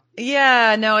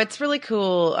 Yeah, no, it's really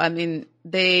cool. I mean,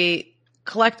 they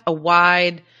collect a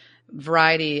wide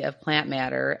variety of plant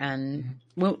matter. And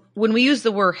when we use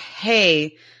the word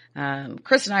hay,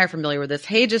 Chris and I are familiar with this.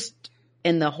 Hay just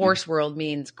in the horse world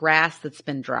means grass that's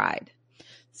been dried.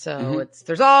 So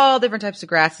there's all different types of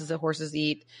grasses that horses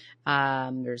eat.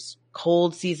 There's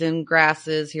cold season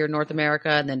grasses here in North America.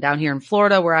 And then down here in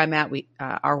Florida where I'm at,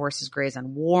 our horses graze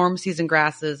on warm season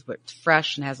grasses, which is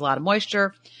fresh and has a lot of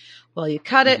moisture. Well, you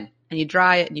cut it and you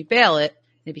dry it and you bale it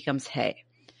and it becomes hay.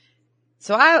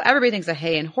 So everybody thinks of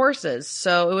hay and horses.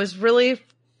 So it was really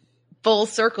full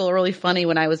circle, really funny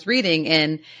when I was reading,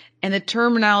 and the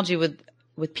terminology with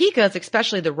pikas,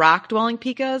 especially the rock dwelling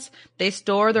pikas, they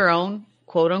store their own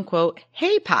quote unquote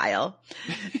hay pile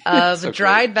of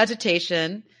dried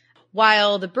vegetation,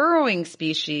 while the burrowing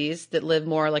species that live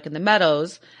more like in the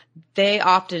meadows, they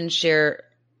often share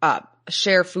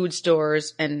food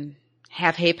stores and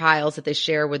have hay piles that they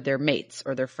share with their mates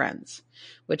or their friends,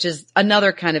 which is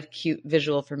another kind of cute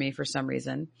visual for me for some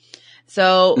reason.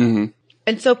 So,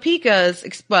 and so pikas,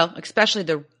 especially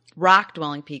the rock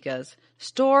dwelling pikas,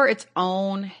 store its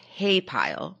own hay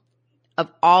pile of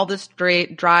all this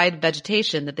dried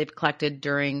vegetation that they've collected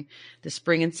during the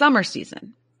spring and summer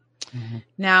season.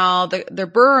 Now, the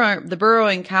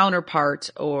burrowing counterpart,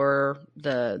 or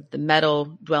the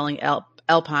meadow dwelling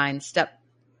alpine steppe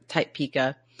type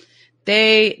pika,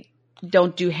 they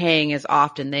don't do haying as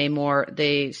often.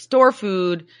 They store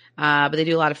food, but they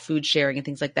do a lot of food sharing and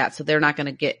things like that. So they're not going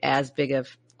to get as big of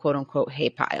quote unquote hay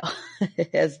pile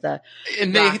as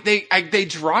they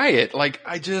dry it. Like,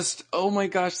 oh my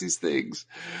gosh, these things.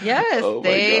 Yes. Oh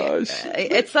my gosh.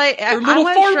 It's like, they're little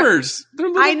farmers.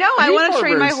 I know. I want to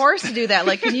train my horse to do that.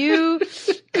 Like, can you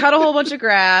cut a whole bunch of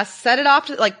grass, set it off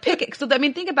to like pick it? So I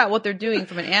mean, think about what they're doing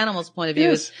from an animal's point of view.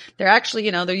 Is they're actually,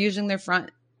 they're using their front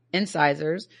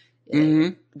incisors.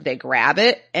 They grab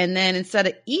it, and then instead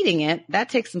of eating it, that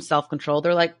takes some self-control.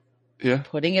 They're like,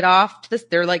 putting it off to this.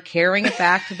 They're like carrying it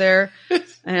back to their,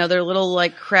 their little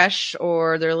like creche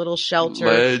or their little shelter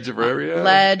ledge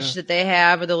that they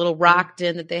have, or the little rock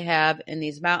den that they have in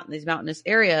these mountainous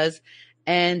areas,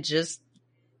 and just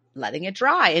letting it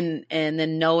dry, and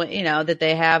then knowing, that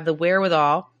they have the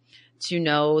wherewithal to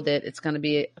know that it's going to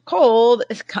be cold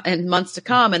in months to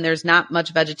come and there's not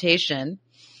much vegetation.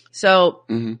 So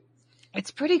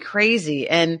it's pretty crazy.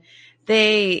 And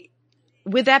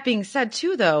with that being said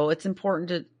too, though, it's important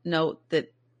to note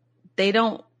that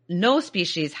no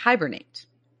species hibernate.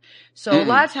 So a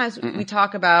lot of times we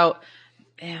talk about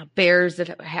bears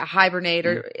that hibernate,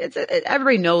 or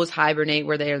everybody knows hibernate,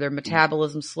 where their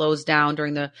metabolism slows down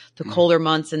during the colder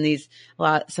months, and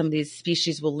some of these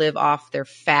species will live off their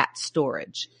fat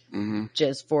storage,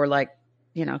 just for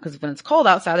because when it's cold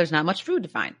outside, there's not much food to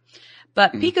find.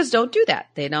 But pikas don't do that.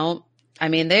 They don't. I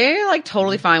mean, they're like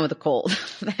totally fine with the cold.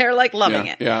 They're like loving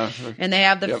it. Yeah. And they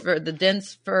have the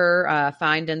dense fur,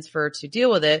 fine dense fur to deal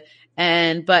with it.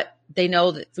 But they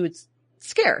know that food's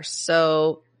scarce.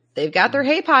 So they've got their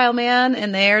hay pile, man,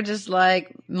 and they're just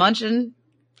like munching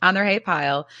on their hay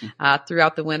pile,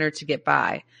 throughout the winter to get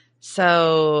by.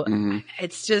 So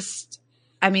it's just,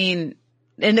 I mean,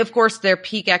 and of course their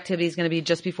peak activity is going to be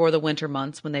just before the winter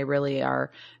months, when they really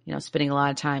are, spending a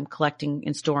lot of time collecting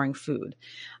and storing food.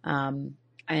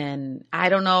 And I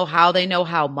don't know how they know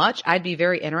how much. I'd be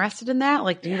very interested in that.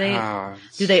 Like, do they are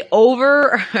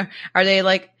they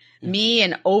like me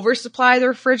and oversupply the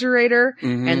refrigerator,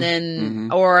 and then,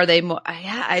 or are they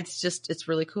it's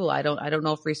really cool. I don't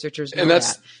know if researchers know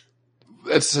that.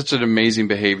 That's such an amazing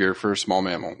behavior for a small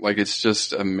mammal. Like, it's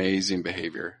just amazing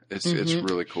behavior. It's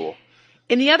really cool.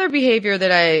 And the other behavior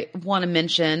that I want to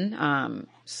mention,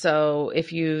 so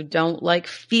if you don't like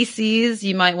feces,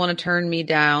 you might want to turn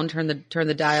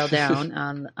the dial down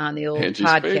on the old Angie's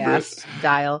podcast favorite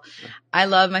dial. I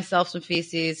love myself some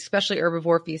feces, especially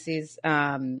herbivore feces.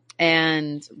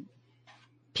 And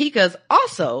pikas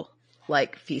also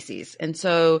like feces. And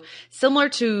so, similar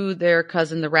to their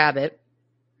cousin, the rabbit,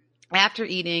 after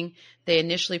eating, they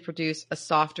initially produce a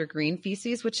softer green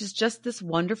feces, which is just this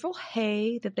wonderful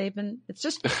hay that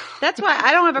that's why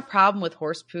I don't have a problem with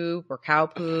horse poop or cow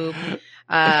poop,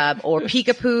 or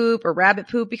Pika poop or rabbit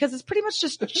poop, because it's pretty much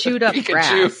just chewed up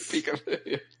grass.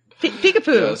 Pika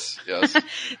poo. Yes.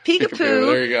 Pika poo.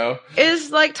 There you go.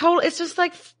 Is like it's just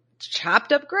like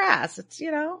chopped up grass. It's,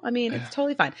 it's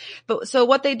totally fine. But so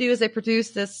what they do is they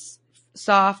produce this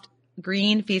soft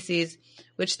green feces,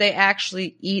 which they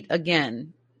actually eat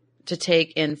again to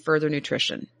take in further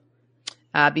nutrition,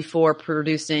 before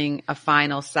producing a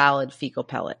final solid fecal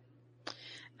pellet.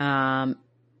 And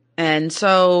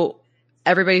so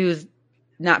everybody who's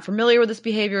not familiar with this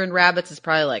behavior in rabbits is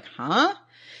probably like, huh?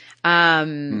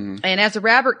 And as a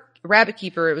rabbit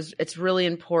keeper, it's really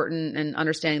important in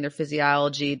understanding their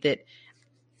physiology that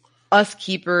us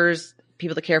keepers,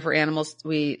 people that care for animals,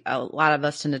 a lot of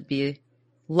us tend to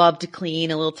love to clean,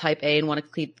 a little type A, and want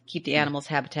to keep the animal's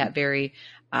habitat very,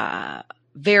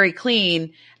 very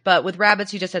clean. But with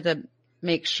rabbits, you just have to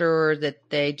make sure that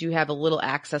they do have a little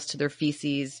access to their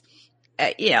feces.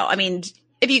 I mean,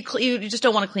 if you just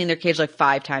don't want to clean their cage like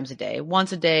 5 times a day.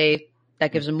 Once a day,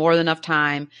 that gives them more than enough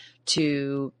time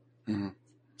to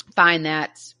find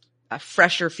that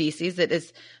fresher feces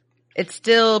it's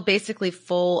still basically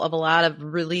full of a lot of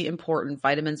really important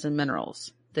vitamins and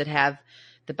minerals that have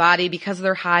the body, because of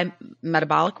their high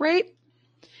metabolic rate,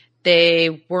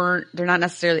 they're not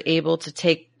necessarily able to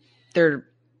take the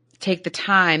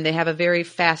time. They have a very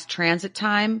fast transit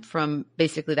time from,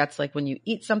 basically that's like when you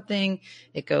eat something,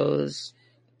 it goes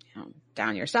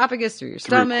down your esophagus, through your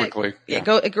stomach. Quickly. Yeah.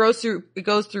 It goes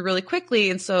through really quickly.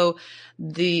 And so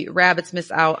the rabbits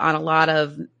miss out on a lot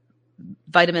of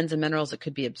vitamins and minerals that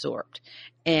could be absorbed.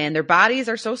 And their bodies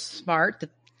are so smart that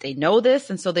they know this.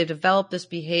 And so they've developed this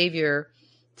behavior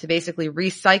to basically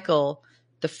recycle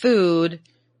the food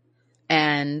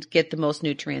and get the most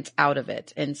nutrients out of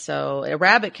it. And so a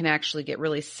rabbit can actually get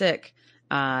really sick,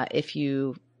 if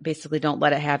you basically don't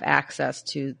let it have access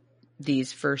to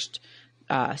these first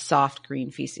soft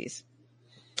green feces.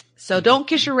 So don't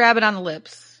kiss your rabbit on the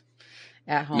lips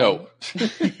at home. No.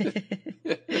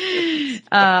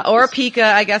 Or a Pika,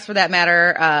 I guess, for that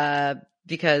matter,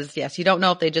 because yes, you don't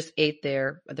know if they just ate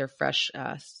their fresh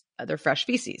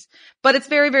feces. But it's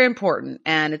very, very important,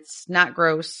 and it's not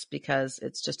gross because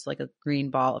it's just like a green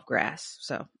ball of grass.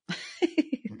 So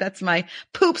that's my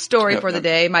poop story for the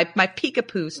day. My Pika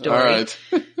poo story. All right.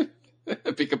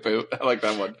 Pika poo. I like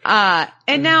that one.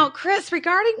 And now, Chris,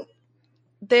 regarding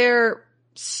their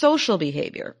social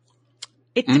behavior,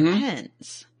 it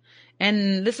depends.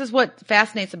 And this is what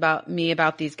fascinates me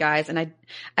about these guys. And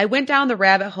I went down the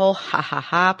rabbit hole,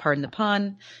 pardon the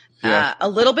pun, a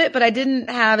little bit, but I didn't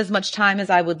have as much time as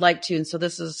I would like to. And so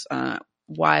this is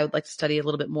why I would like to study a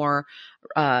little bit more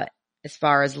as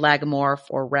far as lagomorph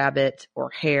or rabbit or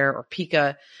hare or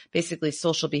Pika, basically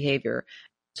social behavior.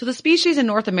 So the species in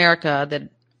North America that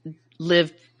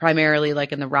live primarily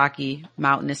like in the Rocky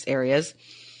Mountainous areas.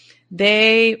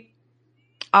 They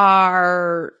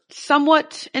are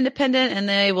somewhat independent and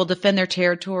they will defend their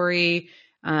territory,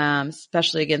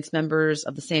 especially against members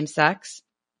of the same sex.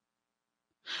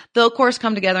 They'll of course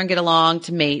come together and get along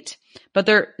to mate, but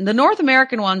the North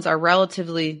American ones are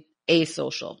relatively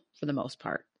asocial for the most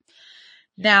part.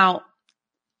 Now,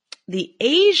 the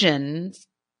Asian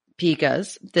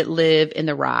pikas that live in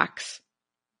the rocks,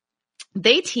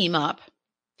 they team up,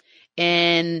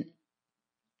 and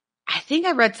I think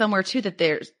I read somewhere too that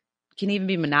can even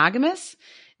be monogamous.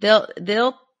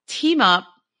 They'll team up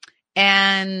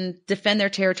and defend their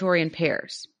territory in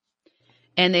pairs.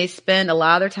 And they spend a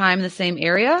lot of their time in the same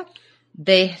area.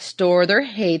 They store their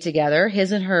hay together,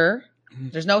 his and her.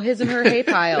 There's no his and her hay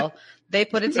pile. They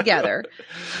put it together.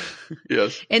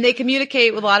 Yes. And they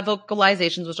communicate with a lot of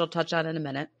vocalizations, which I'll touch on in a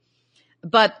minute.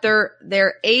 But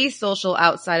they're asocial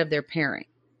outside of their pairing.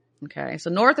 Okay. So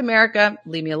North America,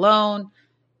 leave me alone.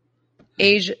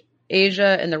 Asia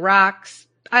and the rocks,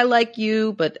 I like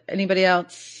you, but anybody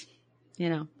else,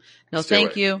 no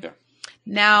thank you. Yeah.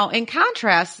 Now, in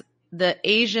contrast, the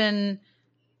Asian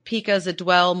pikas that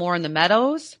dwell more in the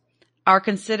meadows are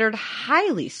considered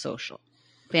highly social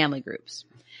family groups.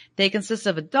 They consist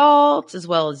of adults as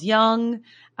well as young.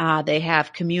 They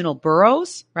have communal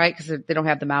burrows, right? Because they don't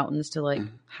have the mountains to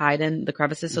hide in the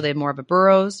crevices, so they have more of a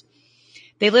burrows.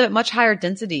 They live at much higher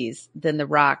densities than the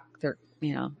rock.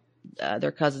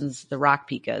 Their cousins, the rock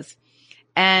pikas,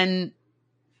 and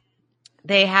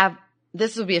they have.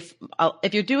 This would be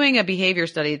if you're doing a behavior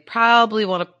study, you'd probably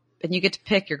want to. And you get to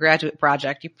pick your graduate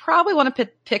project, you probably want to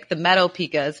pick the meadow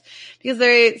pikas because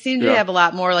they seem to have a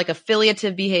lot more like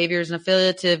affiliative behaviors. And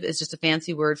affiliative is just a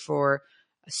fancy word for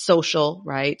social,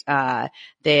 right?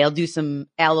 They'll do some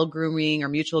allo grooming or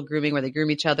mutual grooming where they groom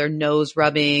each other, nose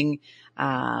rubbing,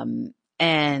 and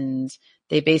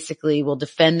they basically will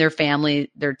defend their family,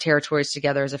 their territories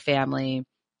together as a family.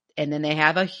 And then they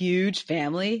have a huge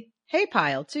family hay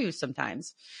pile too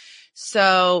sometimes.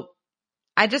 So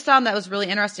I just found that was really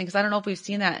interesting because I don't know if we've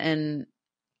seen that in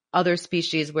other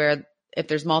species where if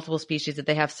there's multiple species that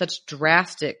they have such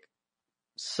drastic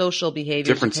social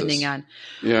behaviors depending on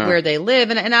where they live.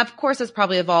 And of course, it's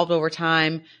probably evolved over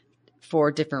time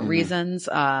for different reasons.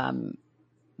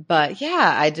 But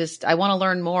yeah, I want to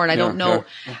learn more. And I don't know.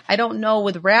 Yeah. I don't know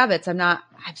with rabbits. I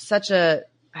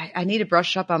need to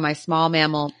brush up on my small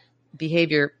mammal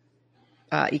behavior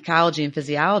ecology and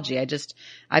physiology.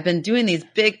 I've been doing these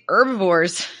big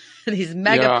herbivores, these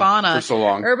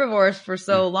megafauna herbivores for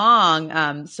so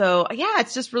long. So yeah,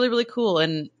 it's just really, really cool.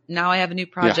 And now I have a new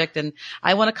project and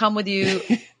I want to come with you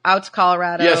out to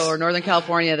Colorado or Northern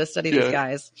California to study these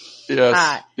guys.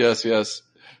 Yes. Yes.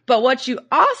 But what you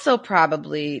also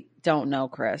probably don't know,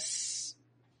 Chris,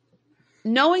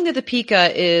 knowing that the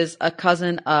Pika is a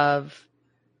cousin of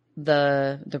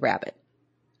the rabbit,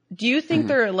 do you think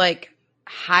they're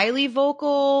highly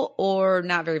vocal or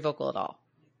not very vocal at all?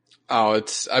 Oh,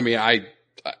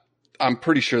 I'm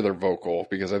pretty sure they're vocal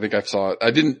because I think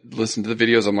I didn't listen to the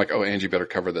videos. I'm like, oh, Angie better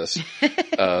cover this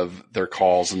of their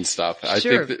calls and stuff. I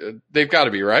think they've got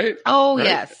to be, right? Oh,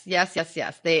 right? Yes.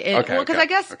 I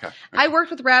guess I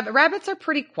worked with rabbits. Rabbits are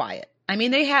pretty quiet. I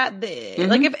mean,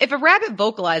 if a rabbit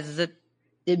vocalizes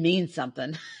it means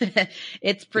something.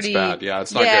 It's pretty it's bad. Yeah,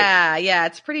 it's not good. Yeah,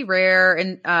 it's pretty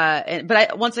rare.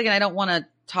 But once again, I don't want to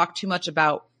talk too much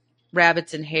about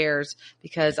rabbits and hares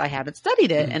because I haven't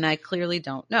studied it and I clearly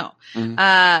don't know.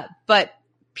 But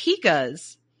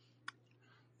pikas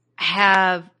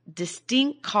have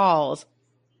distinct calls,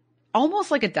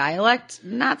 almost like a dialect,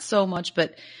 not so much,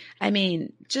 but I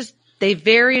mean, just they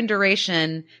vary in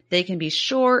duration. They can be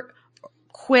short,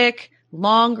 quick,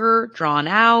 longer, drawn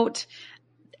out.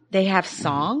 They have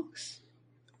songs.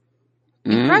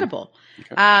 Incredible.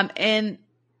 Okay. And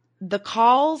the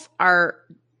calls are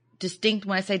distinct.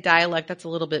 When I say dialect, that's a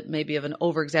little bit maybe of an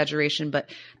over exaggeration, but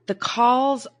the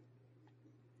calls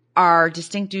are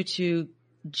distinct due to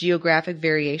geographic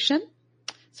variation.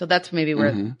 So that's maybe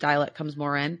where dialect comes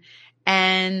more in.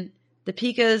 And the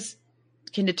pikas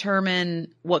can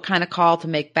determine what kind of call to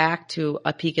make back to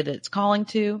a pika that it's calling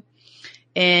to.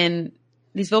 And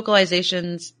these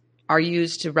vocalizations are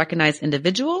used to recognize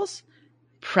individuals,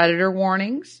 predator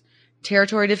warnings,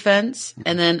 territory defense,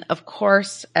 and then, of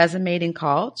course, as a mating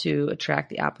call to attract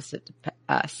the opposite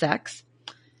sex.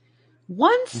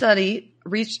 One study,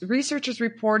 researchers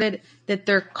reported that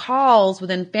their calls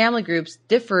within family groups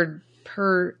differed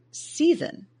per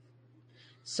season.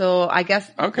 So I guess,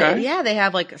 they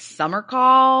have summer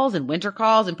calls and winter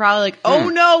calls and probably oh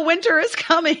no, winter is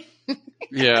coming.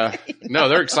 Yeah. No,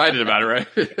 they're excited about it, right?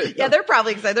 Yeah, they're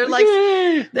probably excited.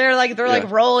 They're like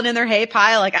rolling in their hay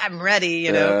pile, like I'm ready,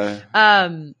 you know.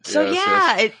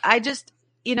 I just,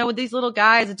 you know, with these little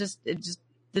guys, it just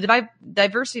the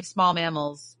diversity of small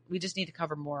mammals. We just need to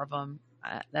cover more of them.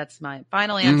 That's my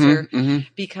final answer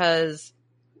because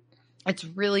it's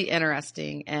really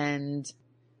interesting. And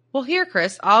well, here,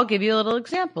 Chris, I'll give you a little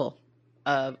example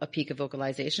of a Pika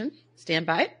vocalization. Stand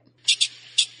by.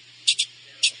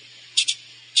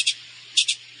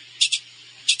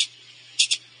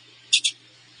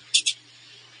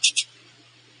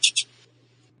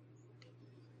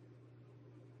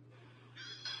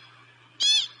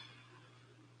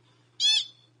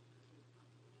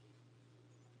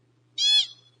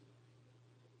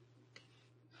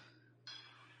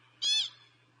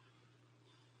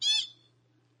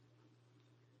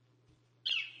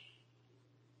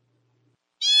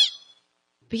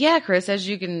 But yeah, Chris, as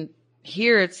you can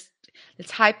hear, it's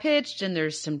high pitched and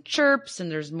there's some chirps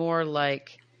and there's more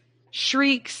like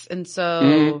shrieks. And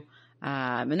so,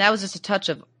 and that was just a touch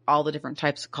of all the different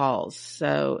types of calls.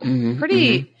 So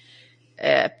pretty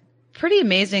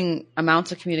amazing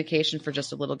amounts of communication for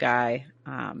just a little guy.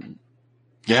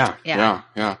 Yeah.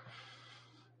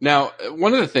 Now,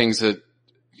 one of the things that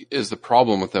is the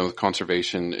problem with them with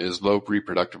conservation is low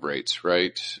reproductive rates,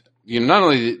 right? You know, not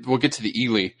only we'll get to the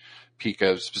Ili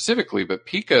Pika specifically, but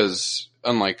Pikas,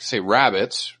 unlike say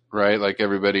rabbits, right? Like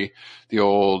everybody, the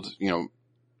old, you know,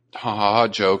 ha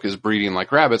joke is breeding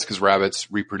like rabbits because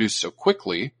rabbits reproduce so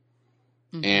quickly.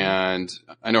 And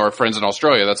I know our friends in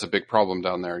Australia, that's a big problem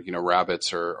down there. You know,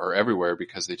 rabbits are everywhere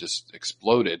because they just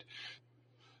exploded.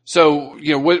 So,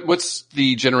 you know, what's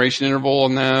the generation interval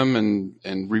on them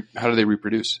and how do they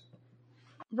reproduce?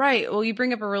 Right. Well, you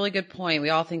bring up a really good point.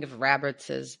 We all think of rabbits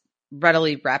as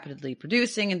rapidly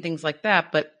producing and things like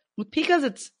that. But with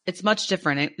Pikas, it's much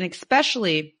different. And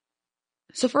especially,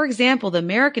 so for example, the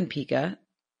American Pika,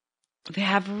 they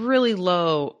have really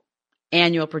low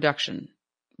annual production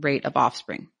rate of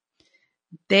offspring.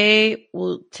 They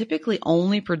will typically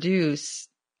only produce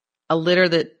a litter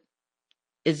that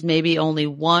is maybe only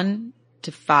 1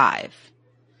 to 5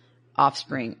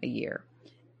 offspring a year.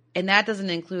 And that doesn't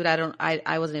include,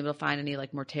 I wasn't able to find any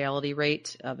like mortality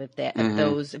rate of if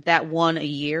that one a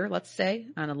year, let's say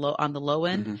on the low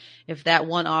end, if that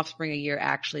one offspring a year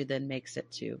actually then makes it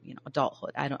to, you know,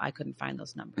 adulthood. I couldn't find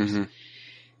those numbers.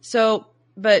 So,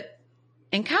 but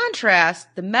in contrast,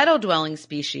 the meadow dwelling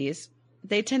species,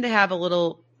 they tend to have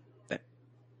a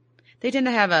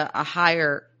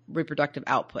higher reproductive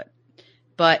output,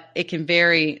 but it can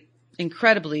vary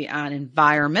incredibly on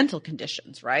environmental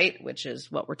conditions, right? Which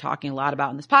is what we're talking a lot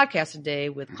about in this podcast today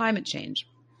with climate change.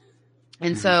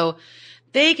 And so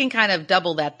they can kind of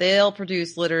double that. They'll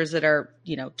produce litters that are,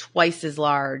 you know, twice as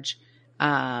large,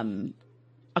 a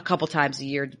couple times a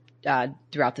year,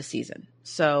 throughout the season.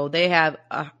 So they have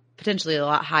potentially a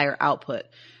lot higher output,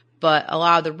 but a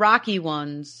lot of the rocky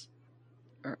ones,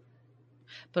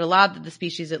 but a lot of the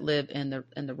species that live in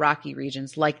the rocky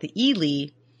regions, like the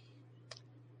Ili,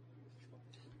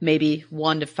 maybe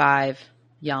 1 to 5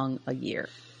 young a year.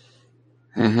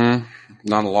 Not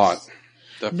a lot.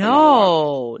 Definitely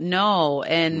No.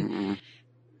 And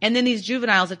then these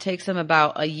juveniles, it takes them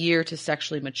about a year to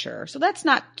sexually mature. So that's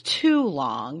not too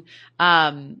long.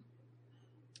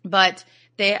 But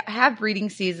they have breeding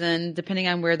season depending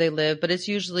on where they live, but it's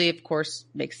usually, of course,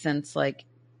 makes sense like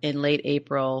in late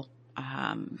April,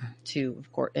 to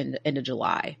of course into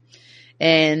July.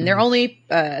 And they're only,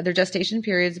 their gestation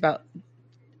period is about,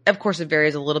 of course, it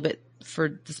varies a little bit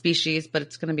for the species, but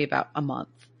it's going to be about a month.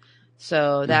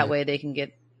 So that way they can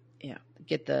get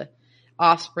the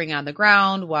offspring on the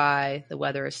ground while the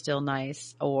weather is still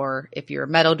nice. Or if you're a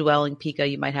meadow dwelling Pika,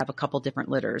 you might have a couple different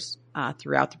litters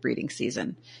throughout the breeding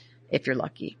season, if you're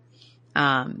lucky.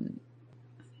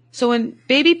 So when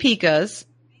baby Pikas,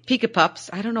 Pika pups,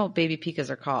 I don't know what baby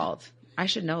Pikas are called. I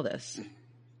should know this.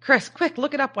 Chris, quick,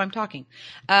 look it up while I'm talking.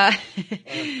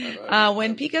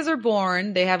 When Pikas are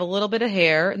born, they have a little bit of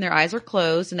hair and their eyes are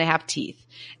closed and they have teeth.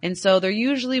 And so they're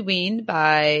usually weaned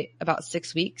by about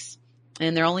 6 weeks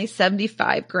and they're only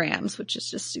 75 grams, which is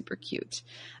just super cute.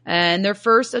 And their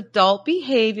first adult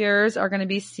behaviors are going to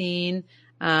be seen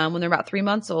when they're about 3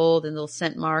 months old, and they'll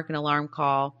scent mark and alarm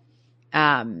call.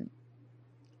 And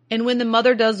when the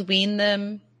mother does wean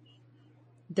them,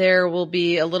 there will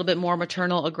be a little bit more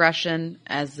maternal aggression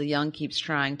as the young keeps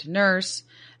trying to nurse,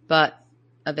 but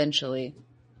eventually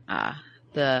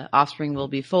the offspring will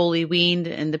be fully weaned.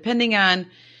 And depending on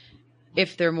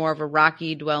if they're more of a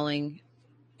rocky dwelling,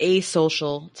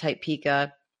 asocial type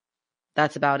Pika,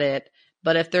 that's about it.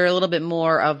 But if they're a little bit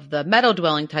more of the meadow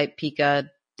dwelling type Pika,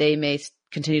 they may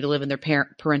continue to live in their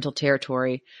parental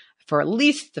territory for at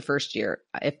least the first year,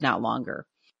 if not longer.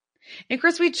 And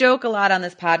Chris, we joke a lot on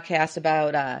this podcast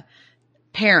about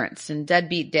parents and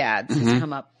deadbeat dads has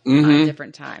come up on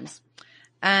different times.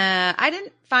 I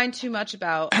didn't find too much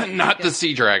about not the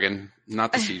sea dragon,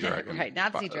 not the sea dragon, right?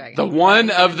 Not sea dragon. The one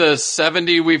of the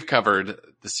 70 we've covered,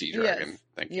 the sea dragon. Yes.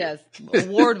 Thank you. Yes,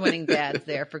 award-winning dads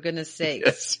there, for goodness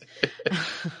sakes.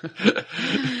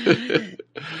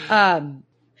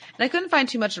 And I couldn't find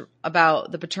too much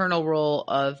about the paternal role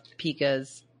of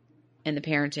Pikas in the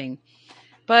parenting,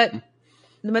 but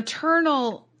the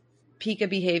maternal Pika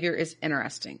behavior is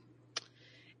interesting.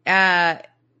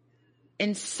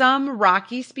 In some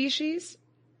rocky species,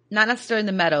 not necessarily in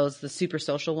the meadows, the super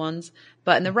social ones,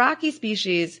 but in the rocky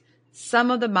species,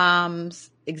 some of the moms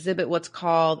exhibit what's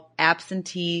called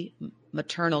absentee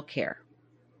maternal care.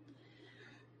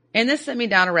 And this sent me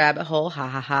down a rabbit hole. Ha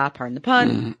ha ha, pardon the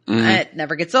pun. It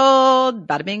never gets old.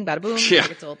 Bada bing, bada boom. Yeah. Never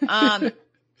gets old.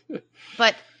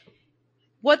 But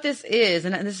what this is,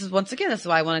 and this is once again, this is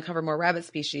why I want to cover more rabbit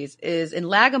species, is in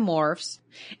lagomorphs,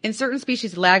 in certain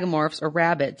species of lagomorphs or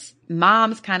rabbits,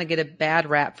 moms kind of get a bad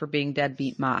rap for being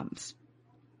deadbeat moms.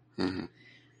 Mm-hmm.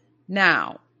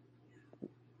 Now,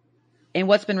 and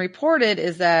what's been reported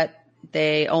is that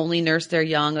they only nurse their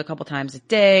young a couple times a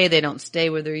day. They don't stay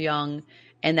with their young.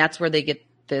 And that's where they get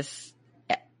this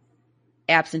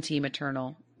absentee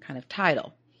maternal kind of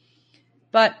title.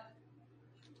 But,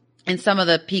 and some of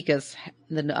the Pikas,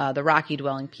 the rocky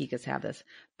dwelling Pikas have this.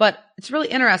 But it's really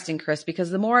interesting, Chris, because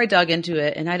the more I dug into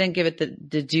it, and I didn't give it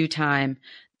the due time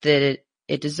that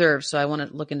it deserves, so I want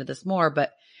to look into this more.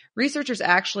 But researchers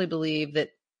actually believe that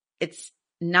it's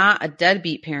not a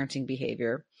deadbeat parenting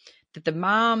behavior, that the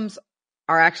moms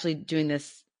are actually doing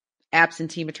this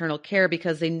absentee maternal care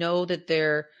because they know that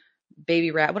their baby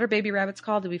rabbit, what are baby rabbits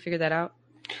called? Did we figure that out?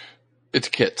 It's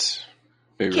kits.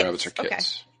 Baby rabbits are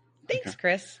kits. Okay. Thanks,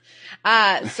 Chris.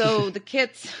 So the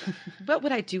kits, what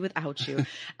would I do without you?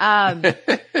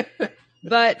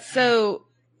 But so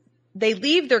they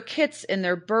leave their kits in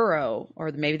their burrow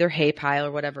or maybe their hay pile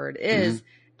or whatever it is,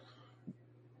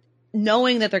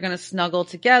 knowing that they're going to snuggle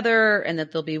together and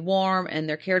that they'll be warm and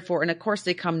they're cared for. And of course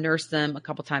they come nurse them a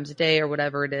couple times a day or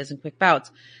whatever it is in quick bouts.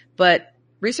 But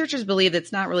researchers believe that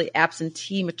it's not really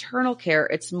absentee maternal care.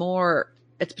 It's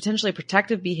potentially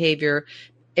protective behavior.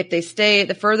 If they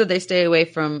the further they stay away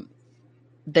from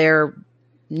their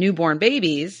newborn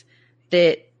babies,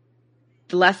 that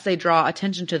the less they draw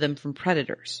attention to them from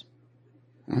predators.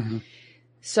 Mm-hmm.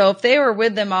 So if they were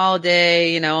with them all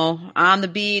day, on the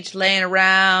beach, laying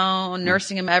around,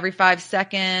 nursing them every 5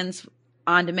 seconds,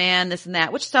 on demand, this and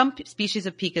that, which some species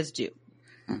of Pikas do.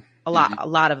 A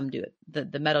lot of them do it,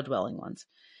 the meadow dwelling ones,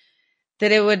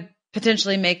 that it would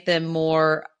potentially make them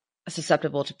more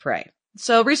susceptible to prey.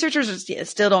 So researchers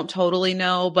still don't totally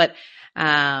know, but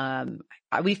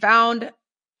we found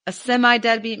a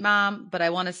semi-deadbeat mom, but I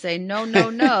want to say no.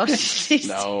 No. There's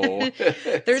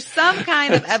some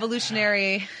kind of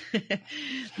evolutionary,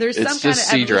 advantage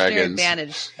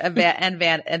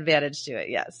to it.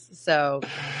 Yes. So,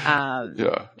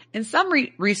 and some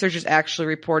researchers actually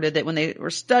reported that when they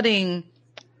were studying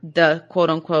the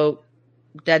quote unquote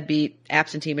deadbeat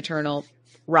absentee maternal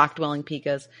rock dwelling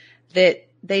Pikas, that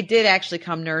they did actually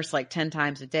come nurse like 10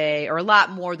 times a day or a lot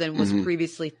more than was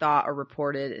previously thought or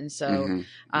reported. And so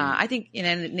I think they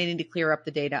need to clear up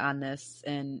the data on this.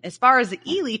 And as far as the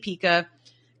Ili Pika,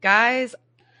 guys,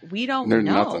 we don't know.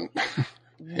 Nothing.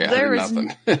 There is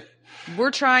nothing.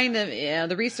 We're trying to,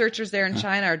 the researchers there in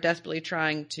China are desperately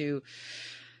trying to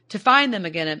find them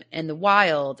again in the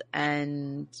wild.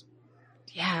 And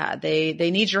yeah, they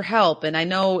need your help. And I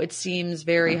know it seems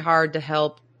very hard to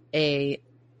help a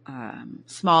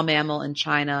small mammal in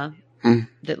China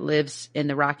that lives in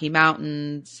the Rocky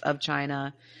Mountains of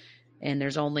China, and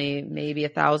there's only maybe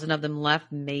 1,000 of them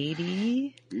left.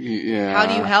 Maybe. Yeah. How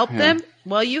do you help them?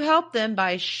 Well, you help them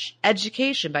by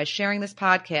education, by sharing this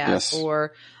podcast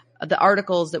or the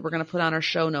articles that we're going to put on our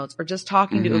show notes, or just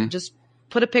talking to them. Just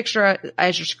put a picture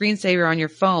as your screensaver on your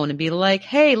phone and be like,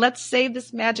 hey, let's save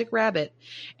this magic rabbit.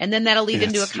 And then that'll lead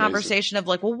into a conversation of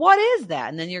like, well, what is that?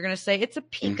 And then you're going to say, it's a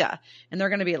Pika. And they're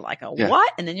going to be like,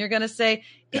 what? And then you're going to say,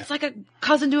 it's like a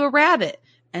cousin to a rabbit.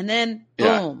 And then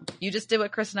boom, you just did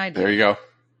what Chris and I did.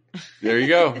 There you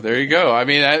go. I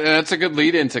mean, that's a good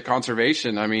lead into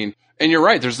conservation. I mean, and you're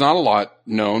right. There's not a lot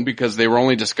known because they were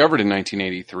only discovered in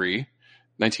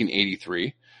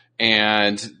 1983.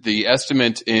 And the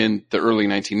estimate in the early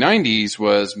 1990s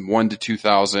was 1,000 to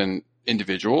 2,000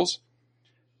 individuals.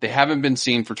 They haven't been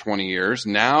seen for 20 years.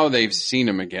 Now they've seen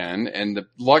them again. And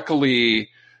luckily,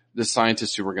 the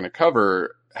scientists who we're going to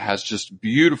cover has just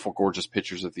beautiful, gorgeous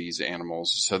pictures of these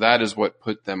animals. So that is what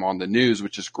put them on the news,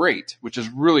 which is great, which is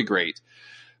really great.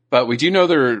 But we do know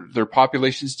their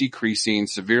population's decreasing,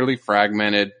 severely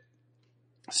fragmented,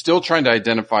 still trying to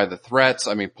identify the threats.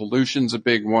 I mean, pollution's a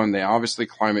big one. Obviously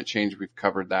climate change, we've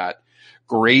covered that.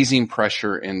 Grazing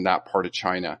pressure in that part of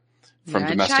China from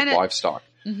domestic livestock.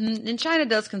 Mm-hmm. And China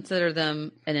does consider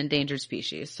them an endangered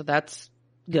species. So that's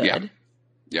good.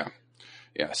 Yeah.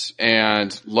 Yes.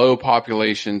 And low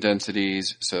population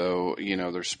densities. So,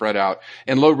 they're spread out,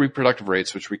 and low reproductive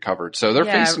rates, which we covered. So they're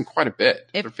facing quite a bit.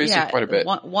 They're facing quite a bit.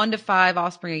 1 to 5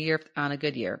 offspring a year on a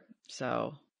good year.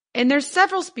 So, and there's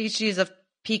several species of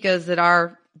pikas that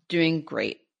are doing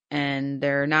great and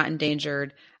they're not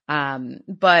endangered.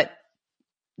 But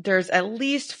there's at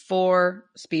least 4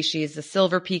 species: the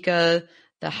silver pika,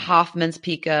 the Hoffman's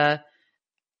pika,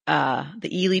 the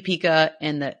Ili Pika,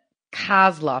 and the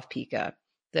Kozlov pika,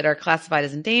 that are classified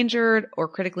as endangered or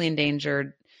critically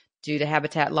endangered due to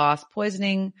habitat loss,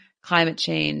 poisoning, climate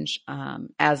change,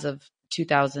 as of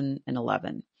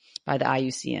 2011 by the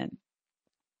IUCN.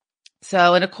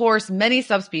 So, and of course, many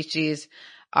subspecies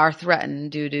are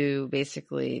threatened due to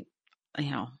basically,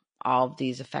 all of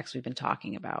these effects we've been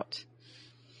talking about.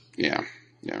 Yeah.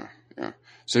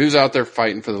 So who's out there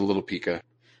fighting for the little pika?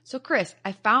 So Chris,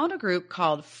 I found a group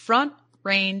called Front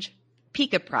Range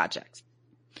Pika Project,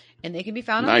 and they can be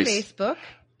found on Facebook.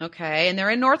 Okay. And they're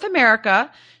in North America.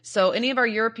 So any of our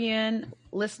European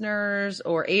listeners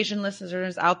or Asian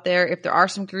listeners out there, if there are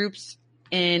some groups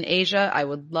in Asia, I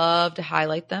would love to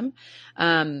highlight them.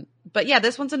 But yeah,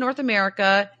 this one's in North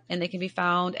America, and they can be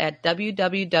found at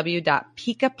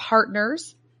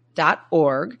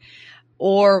www.pikapartners.org,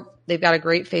 or they've got a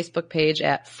great Facebook page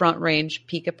at Front Range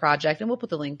Pika Project, and we'll put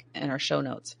the link in our show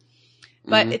notes.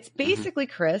 But it's basically,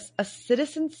 Chris, a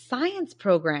citizen science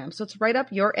program. So it's right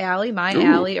up your alley, my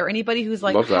alley, or anybody who's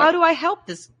like, how do I help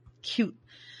this cute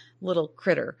little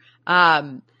critter?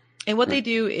 And what they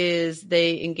do is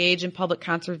they engage in public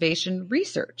conservation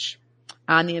research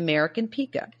on the American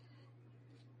pika.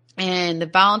 And the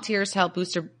volunteers help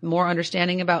boost more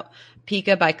understanding about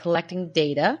pika by collecting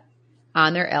data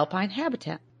on their alpine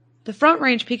habitat. The Front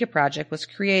Range Pika Project was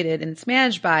created, and it's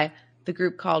managed by the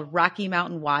group called Rocky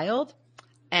Mountain Wild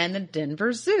and the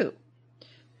Denver Zoo,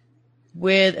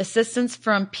 with assistance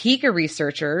from Pika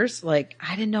researchers.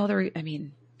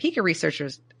 Pika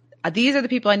researchers, these are the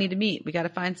people I need to meet. We got to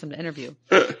find some to interview.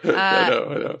 I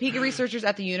know. Pika researchers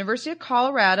at the University of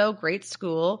Colorado, great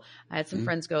school. I had some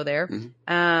friends go there.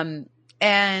 And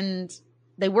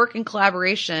they work in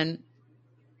collaboration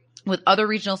with other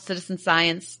regional citizen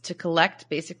science to collect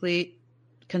basically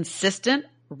consistent,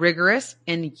 rigorous,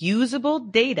 and usable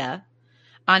data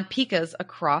on pikas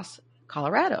across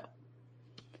Colorado.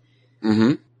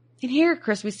 And here,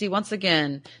 Chris, we see once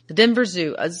again the Denver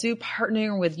Zoo, a zoo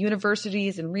partnering with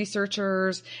universities and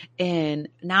researchers and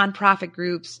nonprofit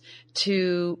groups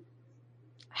to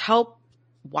help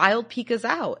wild pikas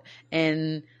out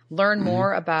and learn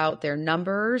more about their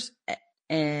numbers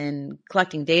and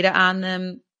collecting data on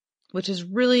them, which is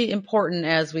really important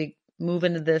as we move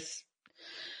into this,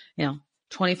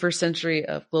 21st century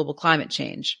of global climate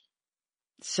change.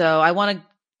 So I want to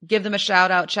give them a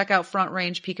shout out. Check out Front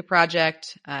Range Pika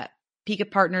Project at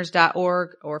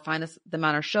pikapartners.org, or find them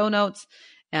on our show notes.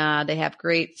 They have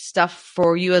great stuff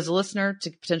for you as a listener to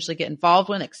potentially get involved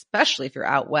with, especially if you're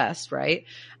out west, right?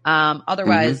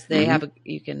 Otherwise,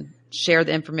 you can share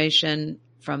the information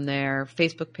from their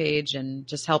Facebook page and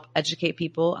just help educate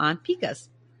people on pikas.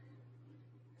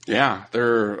 Yeah,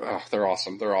 they're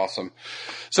awesome. They're awesome.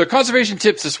 So conservation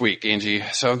tips this week, Angie.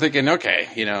 So I'm thinking, okay,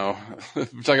 we're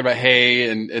talking about hay,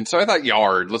 and so I thought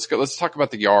yard. Let's talk about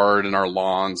the yard and our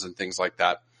lawns and things like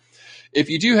that.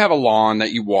 If you do have a lawn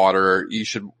that you water, you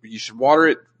should water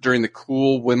it during the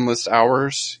cool, windless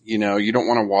hours. You don't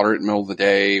want to water it in the middle of the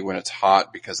day when it's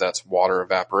hot, because that's water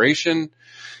evaporation.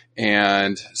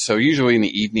 And so usually in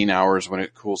the evening hours when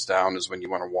it cools down is when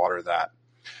you want to water that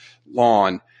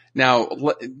lawn. Now,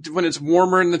 when it's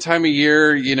warmer in the time of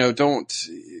year, don't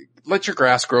let your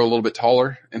grass grow a little bit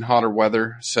taller in hotter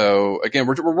weather. So again,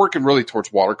 we're working really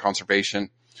towards water conservation,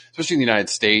 especially in the United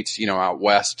States. Out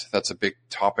west, that's a big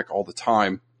topic all the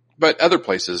time. But other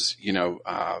places,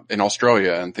 in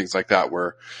Australia and things like that,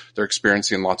 where they're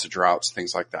experiencing lots of droughts,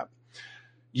 things like that.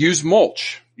 Use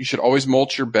mulch. You should always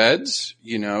mulch your beds,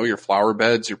 your flower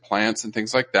beds, your plants and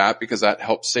things like that, because that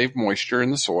helps save moisture in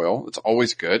the soil. It's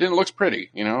always good, and it looks pretty,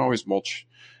 always mulch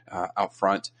out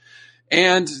front.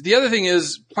 And the other thing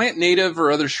is plant native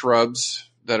or other shrubs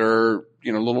that are,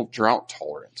 a little drought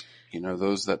tolerant,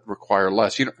 those that require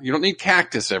less. You don't need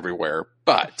cactus everywhere,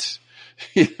 but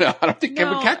I don't think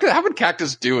how would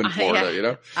cactus do in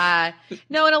Florida?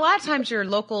 No, and a lot of times your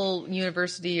local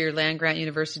university, your land grant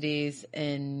universities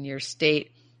in your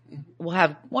state will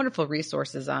have wonderful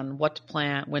resources on what to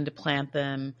plant, when to plant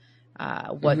them,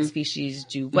 what species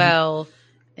do well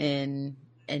in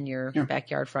your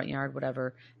backyard, front yard,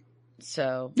 whatever.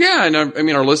 So and I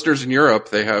mean, our listeners in Europe,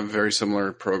 they have very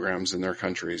similar programs in their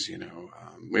countries.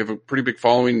 We have a pretty big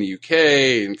following in the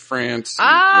UK and France.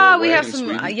 And Norway, we have and some.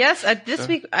 Sweden. This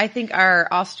week, I think our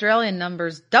Australian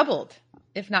numbers doubled,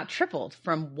 if not tripled,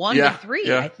 from 1 to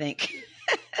 3. I think.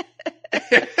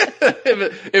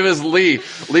 It was Lee.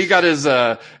 Lee got his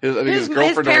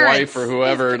girlfriend or wife or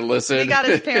whoever to listen. He got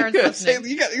his parents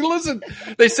listening. You listen.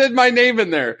 They said my name in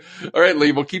there. All right,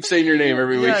 Lee. We'll keep saying your name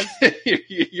every week.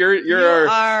 You're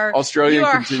our Australian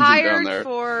contingent down there.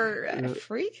 For a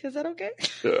freak. Is that okay?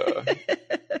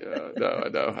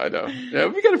 I know. Yeah,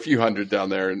 we got a few hundred down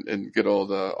there in good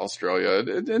old Australia,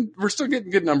 and we're still getting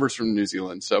good numbers from New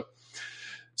Zealand. So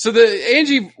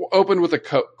Angie opened with a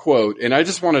quote, and I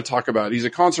just want to talk about, he's a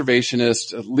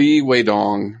conservationist, Li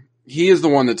Weidong. He is the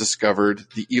one that discovered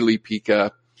the Ili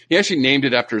Pika. He actually named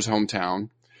it after his hometown,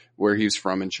 where he's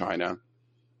from in China.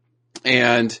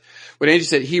 And what Angie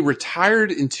said, he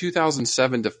retired in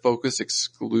 2007 to focus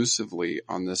exclusively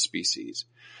on this species.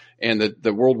 And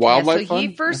the World Wildlife Fund?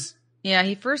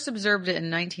 He first observed it in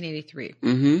 1983.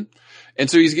 Mm-hmm. And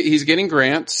so he's getting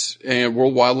grants, and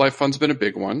World Wildlife Fund's been a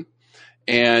big one.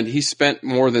 And he spent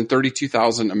more than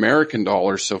 32,000 American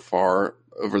dollars so far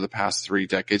over the past 3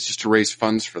 decades just to raise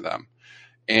funds for them.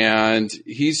 And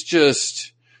he's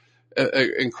just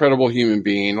an incredible human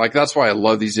being. Like, that's why I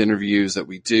love these interviews that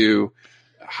we do,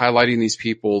 highlighting these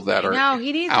people that are out there fighting.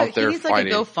 He needs like a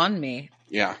GoFundMe.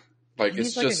 Yeah. Like,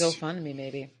 it's just like a GoFundMe,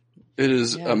 maybe. It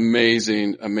is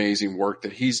amazing, amazing work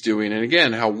that he's doing. And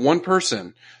again, how one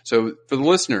person, so for the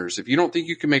listeners, if you don't think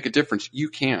you can make a difference, you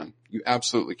can. You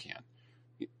absolutely can.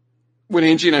 When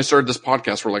Angie and I started this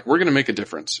podcast, we're like, we're going to make a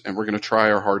difference, and we're going to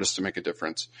try our hardest to make a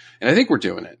difference. And I think we're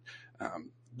doing it.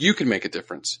 You can make a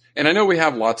difference. And I know we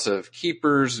have lots of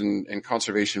keepers and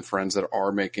conservation friends that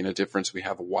are making a difference. We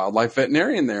have a wildlife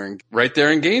veterinarian there, right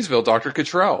there in Gainesville, Dr.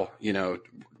 Cottrell,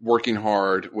 working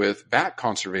hard with bat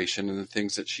conservation and the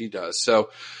things that she does. So,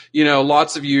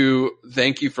 lots of you,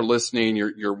 thank you for listening.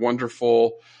 You're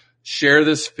wonderful. Share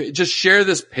this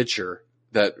picture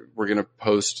that we're going to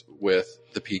post with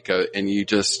the Pika, and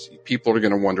people are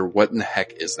going to wonder, what in the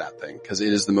heck is that thing? Because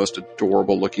it is the most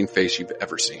adorable looking face you've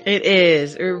ever seen. It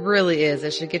is. It really is.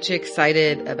 It should get you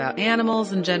excited about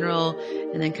animals in general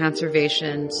and then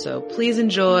conservation. So please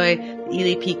enjoy the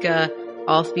Ili Pika,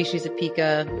 all species of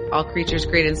Pika, all creatures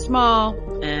great and small.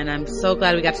 And I'm so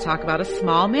glad we got to talk about a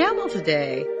small mammal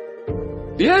today.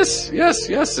 Yes.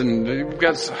 And we've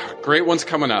got great ones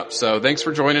coming up. So thanks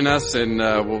for joining us, and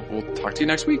we'll talk to you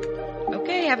next week.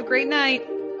 Okay, have a great night.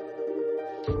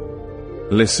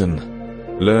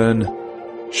 Listen, learn,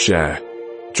 share.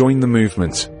 Join the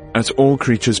movement at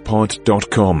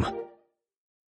allcreaturespod.com.